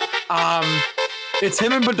anywhere. It's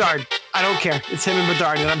him and Bedard. I don't care. It's him and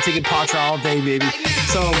Bedard, and I'm taking Poitras all day, baby.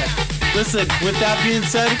 So, listen, with that being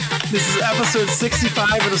said, this is episode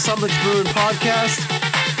 65 of the Something's Bruin podcast.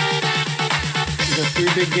 We got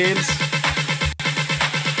 3 big games.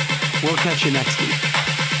 We'll catch you next week.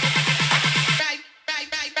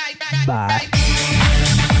 Bye.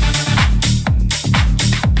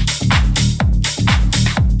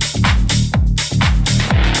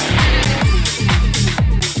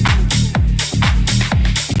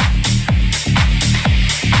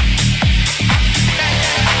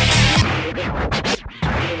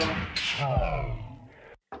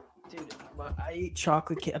 I ate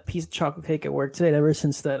a piece of chocolate cake at work today. Ever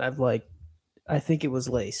since then, I think it was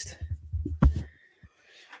laced.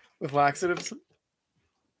 With laxatives?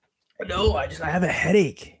 No, I have a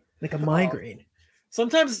headache, like a migraine.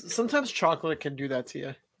 Sometimes chocolate can do that to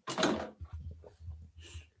you.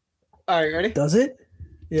 All right, ready? Does it?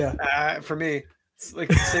 Yeah. For me, it's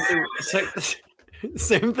like same thing.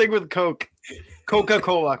 Same thing with Coke.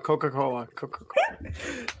 Coca-Cola.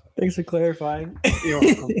 Thanks for clarifying. You're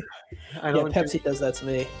welcome. Yeah, Pepsi does that to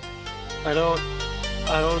me. I don't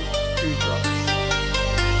do drugs.